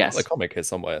 The comic here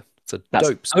somewhere. It's a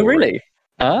dope story. Oh, really?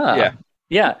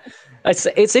 Yeah.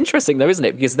 It's interesting though, isn't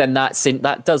it? Because then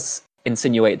that does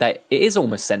insinuate that it is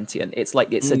almost sentient. It's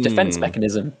like it's a defense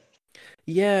mechanism.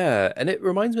 Yeah, and it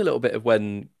reminds me a little bit of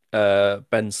when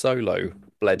Ben Solo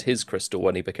bled his crystal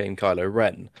when he became Kylo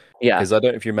Ren. Yeah. Because I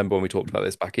don't know if you remember when we talked about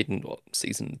this back in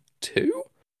season 2?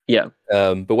 Yeah.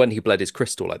 But when he bled his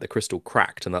crystal, like the crystal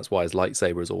cracked, and that's why his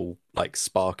lightsaber is all like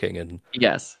sparking and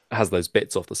Yes. has those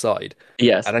bits off the side.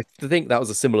 Yes. And I think that was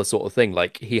a similar sort of thing.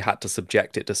 Like he had to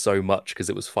subject it to so much because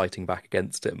it was fighting back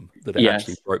against him that it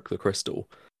actually broke the crystal.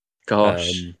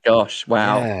 Gosh,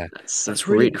 wow. Yeah, that's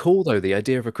really cool though. The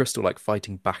idea of a crystal like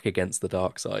fighting back against the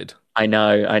dark side. I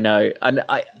know, and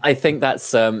I think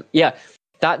that's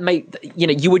that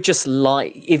you would just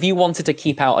if you wanted to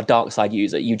keep out a dark side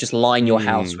user, you just line your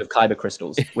house with Kyber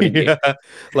crystals, wouldn't you?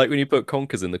 Like when you put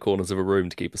conkers in the corners of a room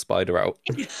to keep a spider out.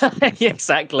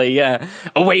 Exactly, yeah.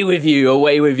 Away with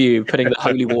you. Putting the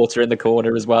holy water in the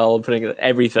corner as well, putting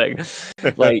everything.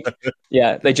 Like,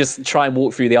 yeah, they just try and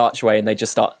walk through the archway and they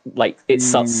just start, like, it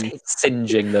starts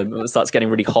singeing them. It starts getting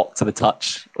really hot to the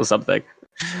touch or something.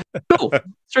 Cool.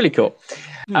 It's really cool.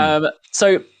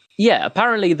 So, yeah,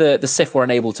 apparently the Sith were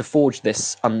unable to forge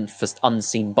this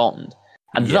unseen bond,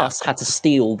 and thus had to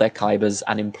steal their Kybers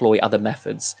and employ other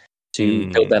methods to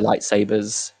build their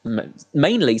lightsabers,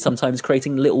 mainly sometimes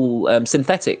creating little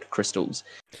synthetic crystals.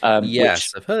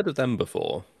 Yes, I've heard of them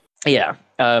before. Yeah.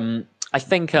 I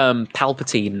think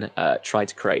Palpatine tried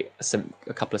to create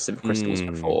a couple of synth crystals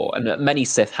before, and many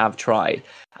Sith have tried,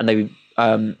 and they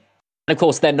and of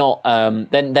course they're not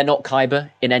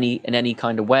Kyber in any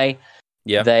kind of way.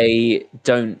 Yeah, they're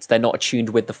not attuned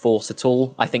with the Force at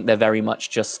all. I think they're very much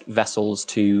just vessels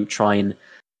to try and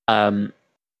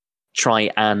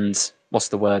what's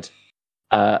the word?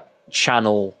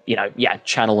 Channel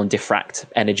and diffract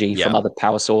energy from other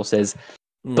power sources,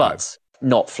 but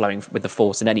not flowing with the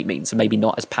Force in any means, so maybe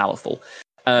not as powerful.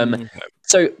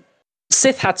 So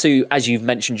Sith had to, as you've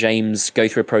mentioned, James, go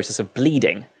through a process of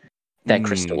bleeding their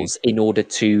crystals in order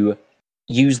to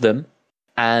use them.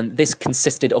 And this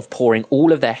consisted of pouring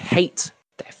all of their hate,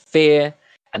 their fear,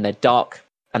 and the dark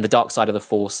side of the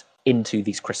Force into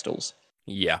these crystals.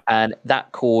 Yeah. And that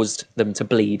caused them to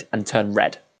bleed and turn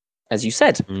red. As you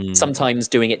said, sometimes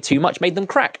doing it too much made them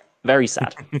crack. Very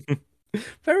sad.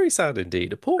 Very sad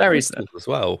indeed. A poor Very crystal as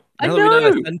well. I now know. That we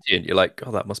know they're sentient, you're like,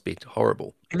 oh, that must be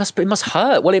horrible. It must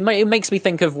hurt. Well, it makes me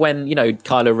think of when,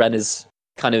 Kylo Ren is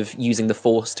kind of using the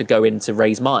Force to go into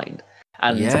Rey's mind.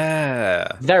 And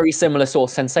very similar sort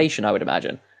of sensation, I would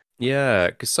imagine. Yeah,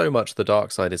 because so much of the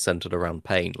dark side is centered around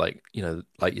pain. Like,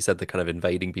 like you said, they're kind of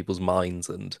invading people's minds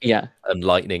and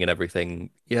lightning and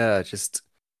everything. Yeah, just,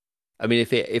 I mean,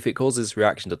 if it causes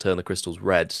reaction to turn the crystals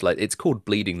red, like it's called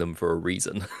bleeding them for a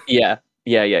reason. Yeah.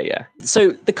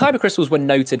 So the Kyber crystals were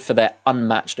noted for their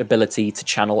unmatched ability to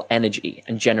channel energy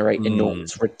and generate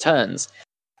enormous returns.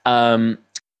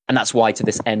 And that's why, to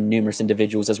this end, numerous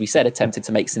individuals, as we said, attempted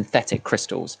to make synthetic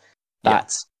crystals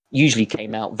that usually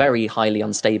came out very highly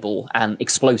unstable and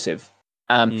explosive.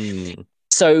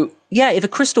 So, if a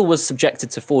crystal was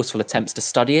subjected to forceful attempts to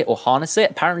study it or harness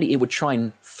it, apparently it would try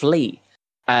and flee,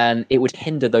 and it would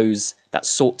hinder those that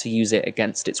sought to use it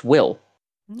against its will.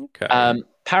 Okay.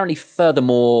 Apparently,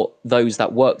 furthermore, those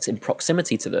that worked in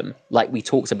proximity to them, like we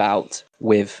talked about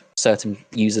with certain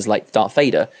users like Darth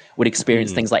Vader, would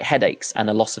experience things like headaches and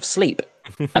a loss of sleep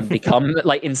and become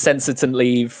like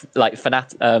insensitely like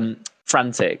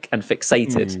frantic and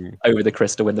fixated over the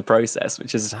crystal in the process,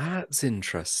 that's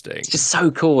interesting. It's just so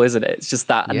cool, isn't it? It's just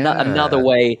that another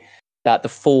way that the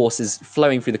Force is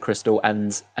flowing through the crystal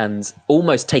and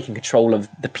almost taking control of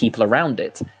the people around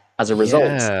it. As a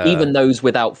result, even those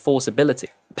without Force ability.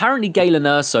 Apparently, Galen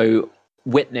Erso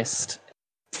witnessed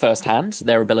firsthand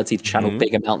their ability to channel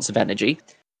big amounts of energy.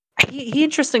 He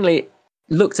interestingly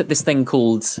looked at this thing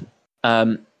called...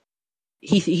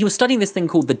 he was studying this thing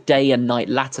called the day and night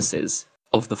lattices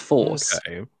of the Force.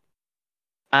 Okay.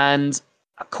 And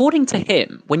according to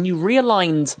him, when you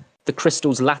realigned the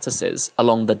crystal's lattices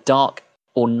along the dark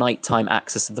or nighttime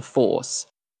axis of the Force...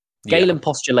 Galen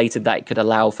postulated that it could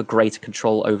allow for greater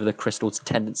control over the crystal's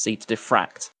tendency to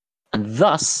diffract, and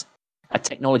thus a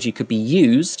technology could be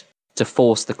used to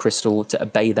force the crystal to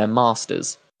obey their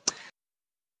masters.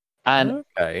 And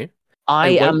I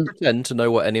won't pretend to know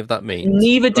what any of that means.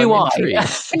 Neither do I.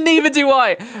 Neither do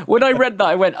I. When I read that,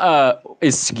 I went,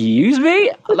 excuse me?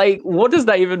 Like, what does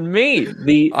that even mean?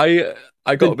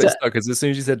 I got a bit stuck because as soon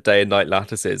as you said day and night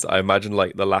lattices, I imagined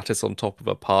like the lattice on top of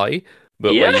a pie.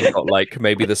 But where you've got like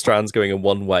maybe the strands going in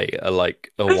one way are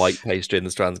like a white pastry and the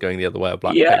strands going the other way are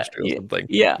black pastry or something.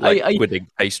 Yeah, like pudding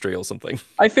pastry or something.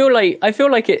 I feel like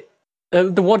it.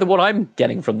 What I'm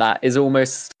getting from that is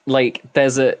almost like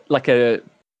there's a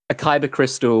Kyber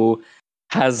crystal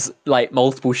has like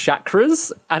multiple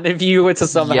chakras, and if you were to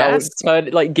somehow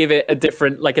give it a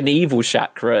different, like an evil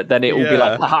chakra, then it will be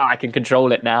like, haha, I can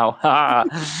control it now.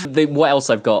 What else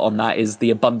I've got on that is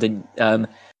the abundant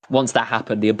Once that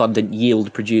happened, the abundant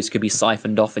yield produced could be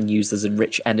siphoned off and used as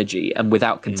enriched energy, and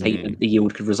without containment, the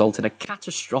yield could result in a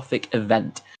catastrophic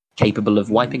event capable of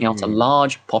wiping out a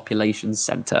large population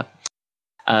center.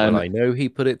 Well, I know he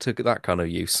put it to that kind of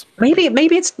use. Maybe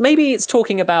it's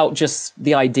talking about just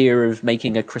the idea of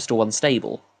making a crystal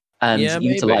unstable and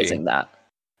utilizing that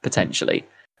potentially.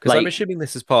 Because I'm assuming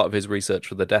this is part of his research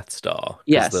for the Death Star.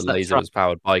 Yes, the laser was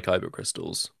powered by Kyber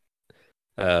crystals.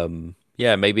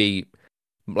 Maybe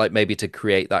to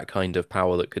create that kind of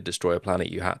power that could destroy a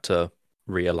planet, you had to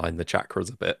realign the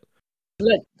chakras a bit.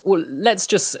 Let's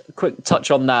just quick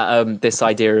touch on that. This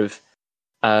idea of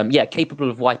capable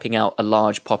of wiping out a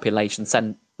large population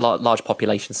center.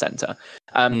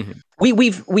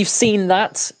 We've seen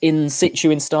that in situ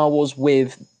in Star Wars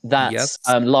with that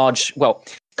large. Well,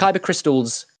 Kyber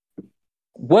crystals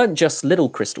weren't just little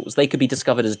crystals; they could be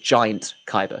discovered as giant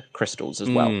Kyber crystals as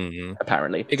well.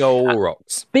 Apparently, big old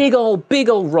rocks, big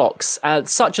old rocks,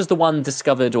 such as the one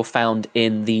discovered or found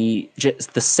in the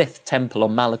Sith temple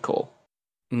on Malachor.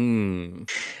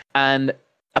 And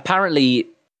apparently,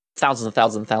 thousands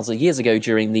of years ago,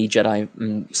 during the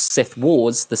Jedi Sith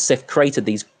Wars, the Sith created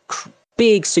these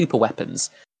big super weapons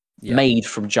made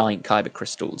from giant Kyber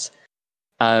crystals.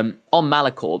 On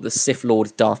Malachor, the Sith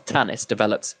Lord Darth Tanis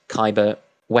developed Kyber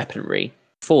weaponry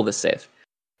for the Sith.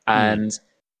 And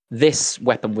this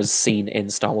weapon was seen in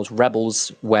Star Wars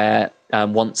Rebels, where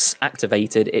once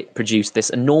activated, it produced this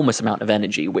enormous amount of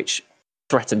energy, which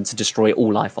threatened to destroy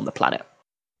all life on the planet.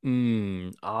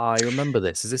 I remember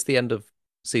this. Is this the end of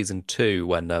season 2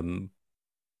 when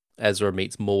Ezra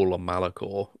meets Maul on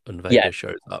Malachor and Vader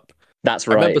shows up? That's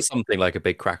right. I remember something like a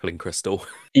big crackling crystal.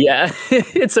 Yeah,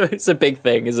 it's a big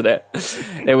thing, isn't it?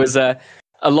 It was a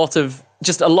lot of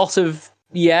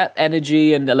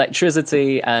energy and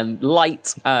electricity and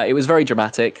light. It was very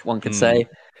dramatic, one could say.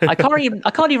 I can't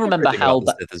even remember how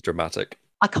that is dramatic.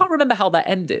 I can't remember how that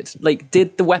ended. Like,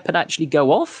 did the weapon actually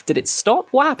go off? Did it stop?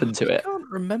 What happened to it? I can't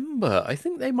remember. I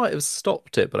think they might have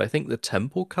stopped it, but I think the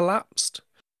temple collapsed.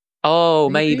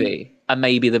 Oh, maybe. And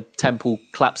maybe the temple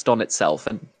collapsed on itself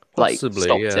and stopped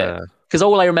it. Because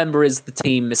all I remember is the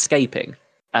team escaping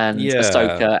and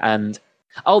Ahsoka and...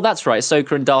 Oh, that's right.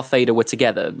 Ahsoka and Darth Vader were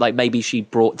together. Like, maybe she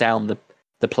brought down the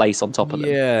place on top of them.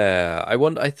 Yeah. I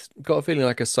got a feeling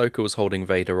like Ahsoka was holding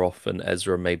Vader off and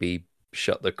Ezra maybe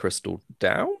shut the crystal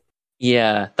down.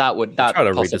 Yeah, that I'm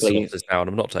trying to read the synopsis now and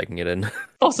I'm not taking it in.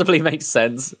 Possibly makes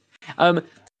sense.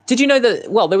 Did you know that?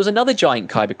 Well, there was another giant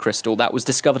Kyber crystal that was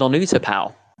discovered on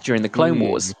Utapau during the Clone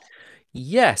Wars.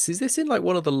 Yes, is this in like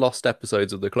one of the lost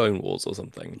episodes of the Clone Wars or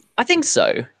something? I think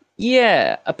so.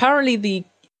 Yeah, apparently the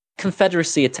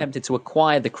Confederacy attempted to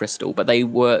acquire the crystal, but it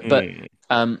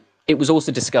was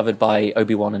also discovered by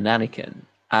Obi-Wan and Anakin.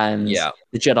 And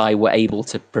the Jedi were able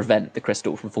to prevent the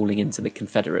crystal from falling into the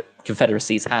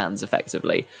Confederacy's hands,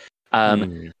 effectively.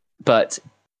 But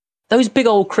those big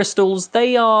old crystals,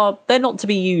 they're not to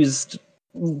be used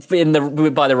by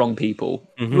the wrong people.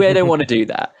 We don't want to do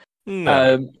that.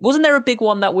 No. Wasn't there a big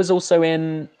one that was also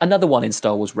in another one in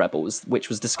Star Wars Rebels, which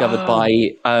was discovered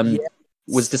by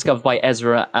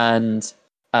Ezra and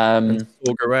Saw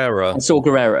Gerrera. And Saw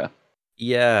Gerrera.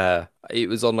 Yeah, it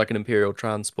was on like an Imperial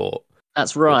transport.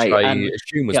 That's right. Which I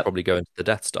assume was probably going to the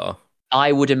Death Star.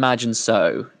 I would imagine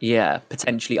so. Yeah,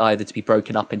 potentially either to be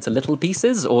broken up into little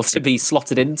pieces or to be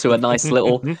slotted into a nice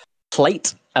little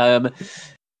plate.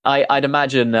 I'd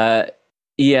imagine. That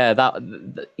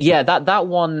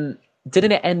one,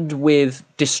 didn't it end with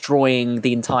destroying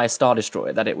the entire Star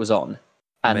Destroyer that it was on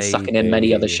and sucking in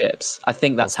many other ships? I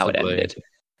think that's how it ended.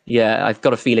 Yeah, I've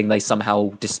got a feeling they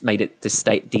somehow made it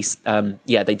they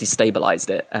destabilized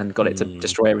it and got it to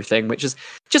destroy everything, which is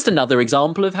just another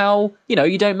example of how,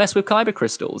 you don't mess with Kyber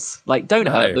crystals. Like, don't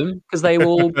hurt them, because they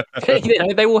will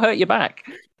they will hurt you back.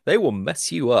 They will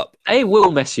mess you up. They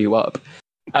will mess you up.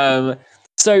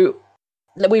 So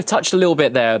we've touched a little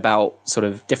bit there about sort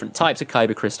of different types of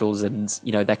Kyber crystals and,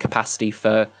 their capacity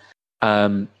for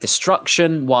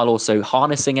destruction while also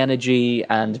harnessing energy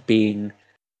and being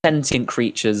sentient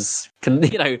creatures,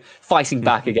 fighting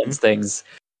back against things.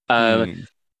 A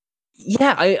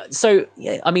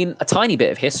tiny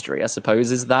bit of history, I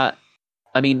suppose, is that,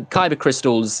 Kyber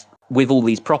crystals with all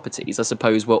these properties, I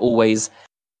suppose, were always,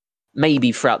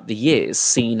 maybe throughout the years,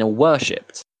 seen or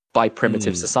worshipped by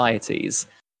primitive societies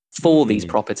for these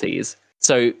properties.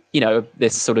 So,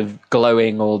 this sort of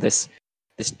glowing or this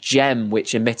gem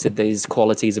which emitted these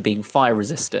qualities of being fire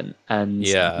resistant and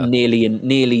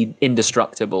nearly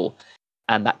indestructible,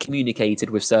 and that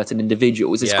communicated with certain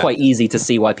individuals. It's quite easy to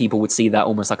see why people would see that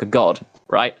almost like a god,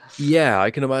 right? Yeah, I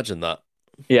can imagine that.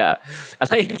 Yeah. And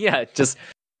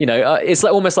it's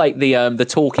like almost like the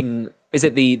talking. Is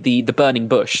it the burning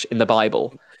bush in the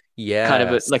Bible? Yeah, kind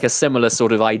of like a similar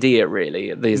sort of idea,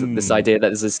 really. This idea that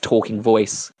there's this talking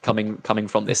voice coming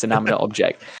from this inanimate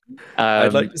object.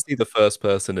 I'd like to see the first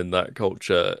person in that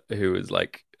culture who is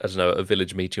like, I don't know, at a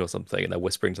village meeting or something, and they're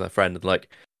whispering to their friend, and like,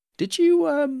 "Did you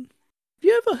have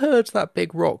you ever heard that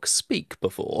big rock speak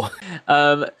before?"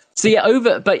 So yeah,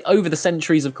 over the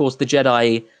centuries, of course, the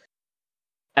Jedi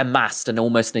amassed an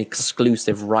almost an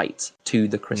exclusive right to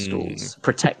the crystals,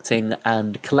 protecting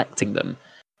and collecting them,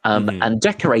 and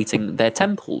decorating their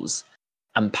temples,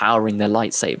 and powering their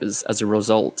lightsabers as a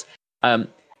result.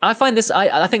 I find this.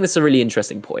 I think this is a really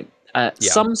interesting point.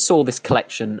 Some saw this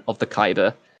collection of the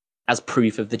Kyber as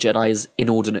proof of the Jedi's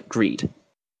inordinate greed.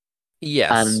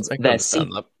 Yes,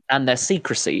 and their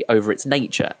secrecy over its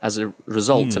nature as a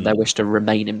result of their wish to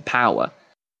remain in power.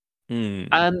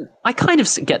 I kind of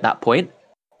get that point.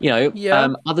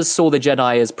 Others saw the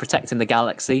Jedi as protecting the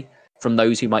galaxy from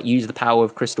those who might use the power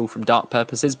of crystal from dark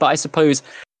purposes. But I suppose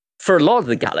for a lot of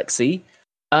the galaxy,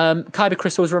 Kyber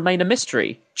crystals remain a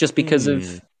mystery just because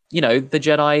of the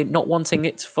Jedi not wanting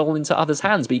it to fall into others'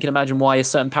 hands. But you can imagine why a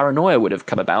certain paranoia would have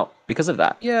come about because of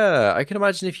that. Yeah, I can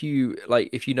imagine if you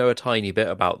know a tiny bit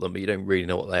about them, but you don't really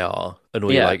know what they are, and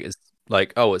all you like is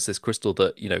like, oh, it's this crystal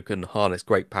that can harness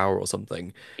great power or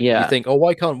something. Yeah, you think, oh,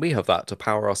 why can't we have that to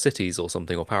power our cities or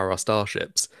something, or power our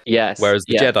starships? Yes. Whereas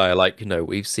the Jedi are like,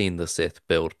 we've seen the Sith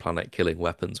build planet-killing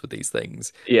weapons with these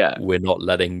things. Yeah, we're not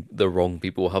letting the wrong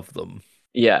people have them.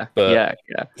 Yeah, but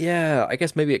yeah. I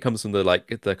guess maybe it comes from the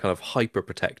kind of hyper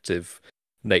protective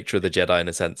nature of the Jedi, in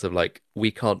a sense of like,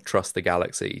 we can't trust the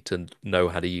galaxy to know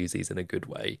how to use these in a good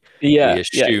way. We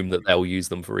assume that they'll use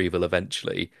them for evil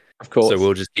eventually. Of course. So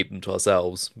we'll just keep them to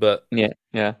ourselves. But yeah.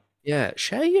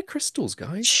 Share your crystals,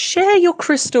 guys. Share your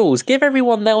crystals. Give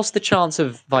everyone else the chance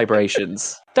of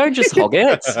vibrations. Don't just hog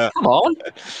it. Come on.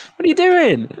 What are you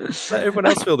doing? Let everyone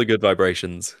else feel the good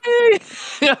vibrations.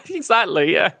 Yeah,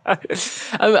 exactly. Yeah.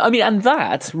 I mean, and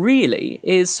that really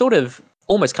is sort of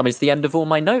almost coming to the end of all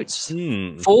my notes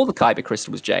for the Kyber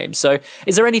crystals, James. So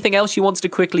is there anything else you wanted to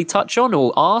quickly touch on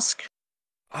or ask?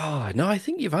 Oh, no, I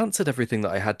think you've answered everything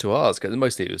that I had to ask.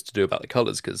 Mostly it was to do about the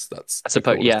colours, because that's the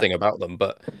thing about them.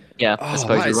 But I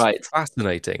suppose you're right.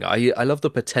 Fascinating. I love the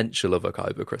potential of a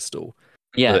Kyber crystal.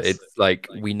 Yeah, it's like,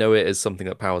 we know it as something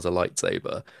that powers a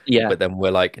lightsaber. Yeah, but then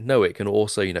we're like, no, it can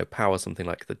also power something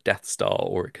like the Death Star,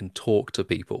 or it can talk to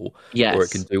people. Yes, or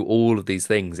it can do all of these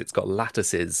things. It's got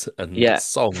lattices and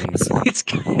songs.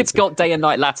 it's got day and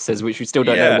night lattices, which we still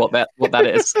don't know what that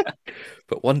is.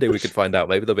 But one day we could find out.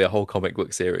 Maybe there'll be a whole comic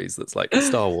book series that's like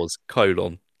Star Wars :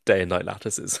 Day and Night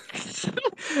Lattices.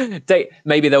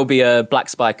 Maybe there'll be a Black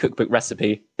Spy cookbook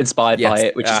recipe inspired by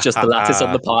it, which is just the lattice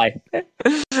on the pie.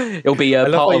 It'll be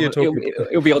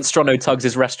it'll be on Strono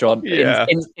Tuggs' restaurant.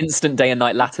 Instant day and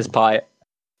night lattice pie.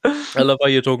 I love how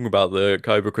you're talking about the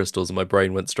Kyber crystals, and my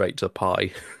brain went straight to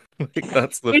pie.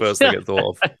 That's the first thing I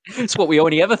thought of. It's what we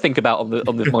only ever think about on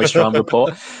the Moisture Arm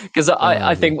report, because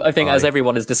I think as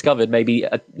everyone has discovered, maybe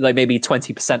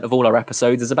 20% of all our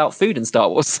episodes is about food in Star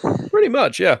Wars. Pretty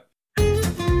much, yeah.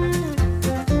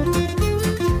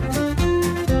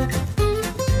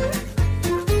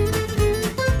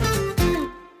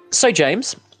 So,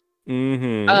 James,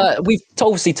 we've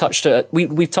obviously touched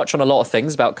we've touched on a lot of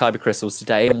things about Kyber crystals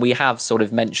today, and we have sort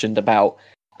of mentioned about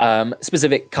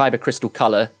specific Kyber crystal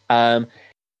color.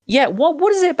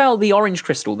 What is it about the orange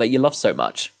crystal that you love so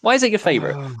much? Why is it your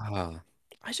favorite?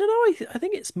 I don't know. I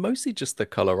think it's mostly just the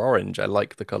color orange. I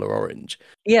like the color orange.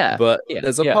 Yeah, but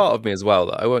there's a part of me as well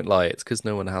that I won't lie. It's because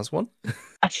no one has one,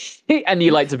 and you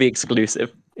like to be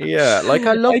exclusive. Yeah, like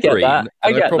I love green.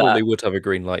 I probably would have a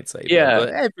green lightsaber. Yeah, but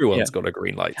everyone's got a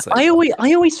green lightsaber.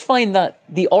 I always find that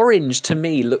the orange to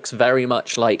me looks very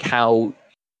much like how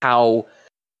how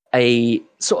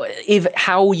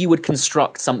you would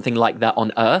construct something like that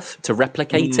on Earth to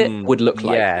replicate it would look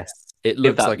like. Yes, it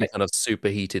looks like a kind of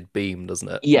superheated beam, doesn't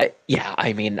it? Yeah.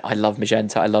 I mean, I love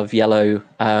magenta. I love yellow.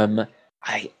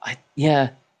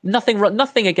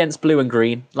 Nothing against blue and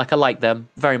green. Like, I like them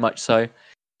very much so.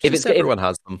 Everyone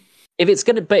has them. If it's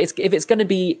gonna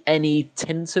be any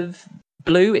tint of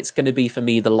blue, it's going to be for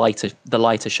me the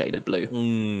lighter shade of blue.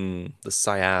 The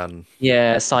cyan.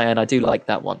 Yeah, cyan. I do like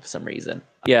that one for some reason.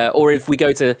 Yeah, or if we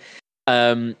go to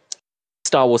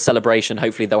Star Wars Celebration,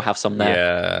 hopefully they'll have some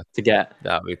there to get.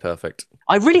 That'd be perfect.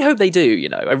 I really hope they do.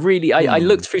 I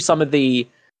looked through some of the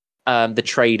the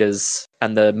traders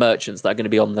and the merchants that are going to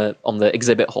be on the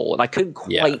exhibit hall, and I couldn't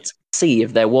quite see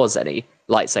if there was any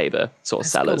lightsaber sort of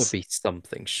sellers. There's got to be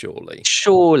something, surely.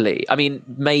 Surely, I mean,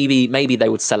 maybe they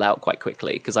would sell out quite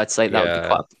quickly, because I'd say that would be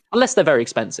quite, unless they're very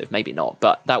expensive, maybe not,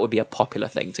 but that would be a popular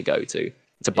thing to go to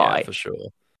buy for sure.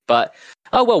 But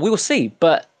we will see.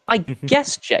 But I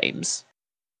guess, James,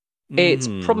 it's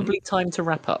probably time to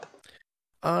wrap up.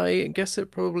 I guess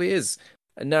it probably is.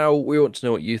 And now we want to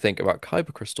know what you think about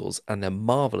Kyber crystals and their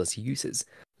marvelous uses.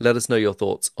 Let us know your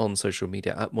thoughts on social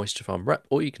media at MoistureFarmRep,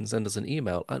 or you can send us an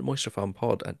email at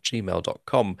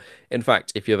moisturefarmpod@gmail.com. In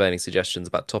fact, if you have any suggestions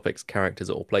about topics, characters,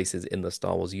 or places in the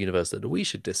Star Wars universe that we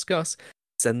should discuss,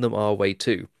 send them our way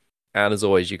too. And as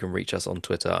always, you can reach us on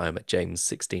Twitter. I'm at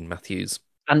James16Matthews.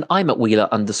 And I'm at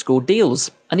Wheeler_Deals.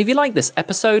 And if you like this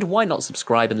episode, why not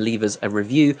subscribe and leave us a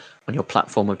review on your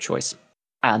platform of choice?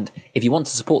 And if you want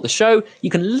to support the show,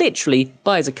 you can literally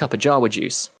buy us a cup of Jawa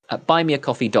juice at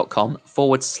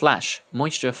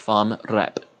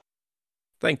buymeacoffee.com/MoistureFarmRep.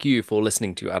 Thank you for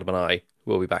listening to Adam and I.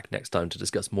 We'll be back next time to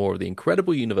discuss more of the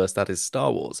incredible universe that is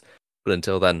Star Wars. But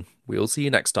until then, we'll see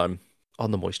you next time on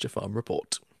the Moisture Farm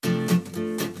Report.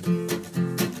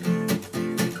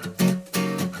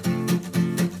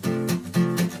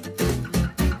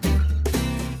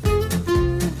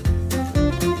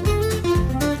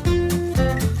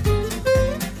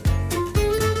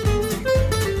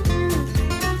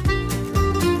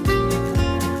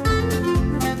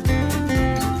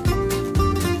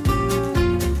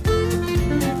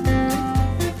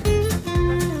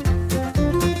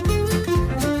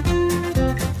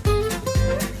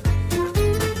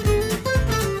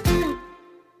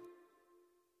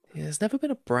 There's never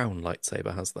been a brown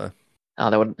lightsaber, has there? Oh,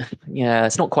 there would. Yeah,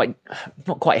 it's not quite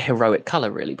a heroic color,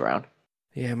 really. Brown.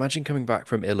 Yeah, imagine coming back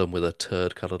from Ilum with a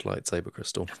turd-colored lightsaber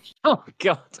crystal. Oh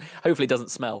God! Hopefully, it doesn't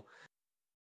smell.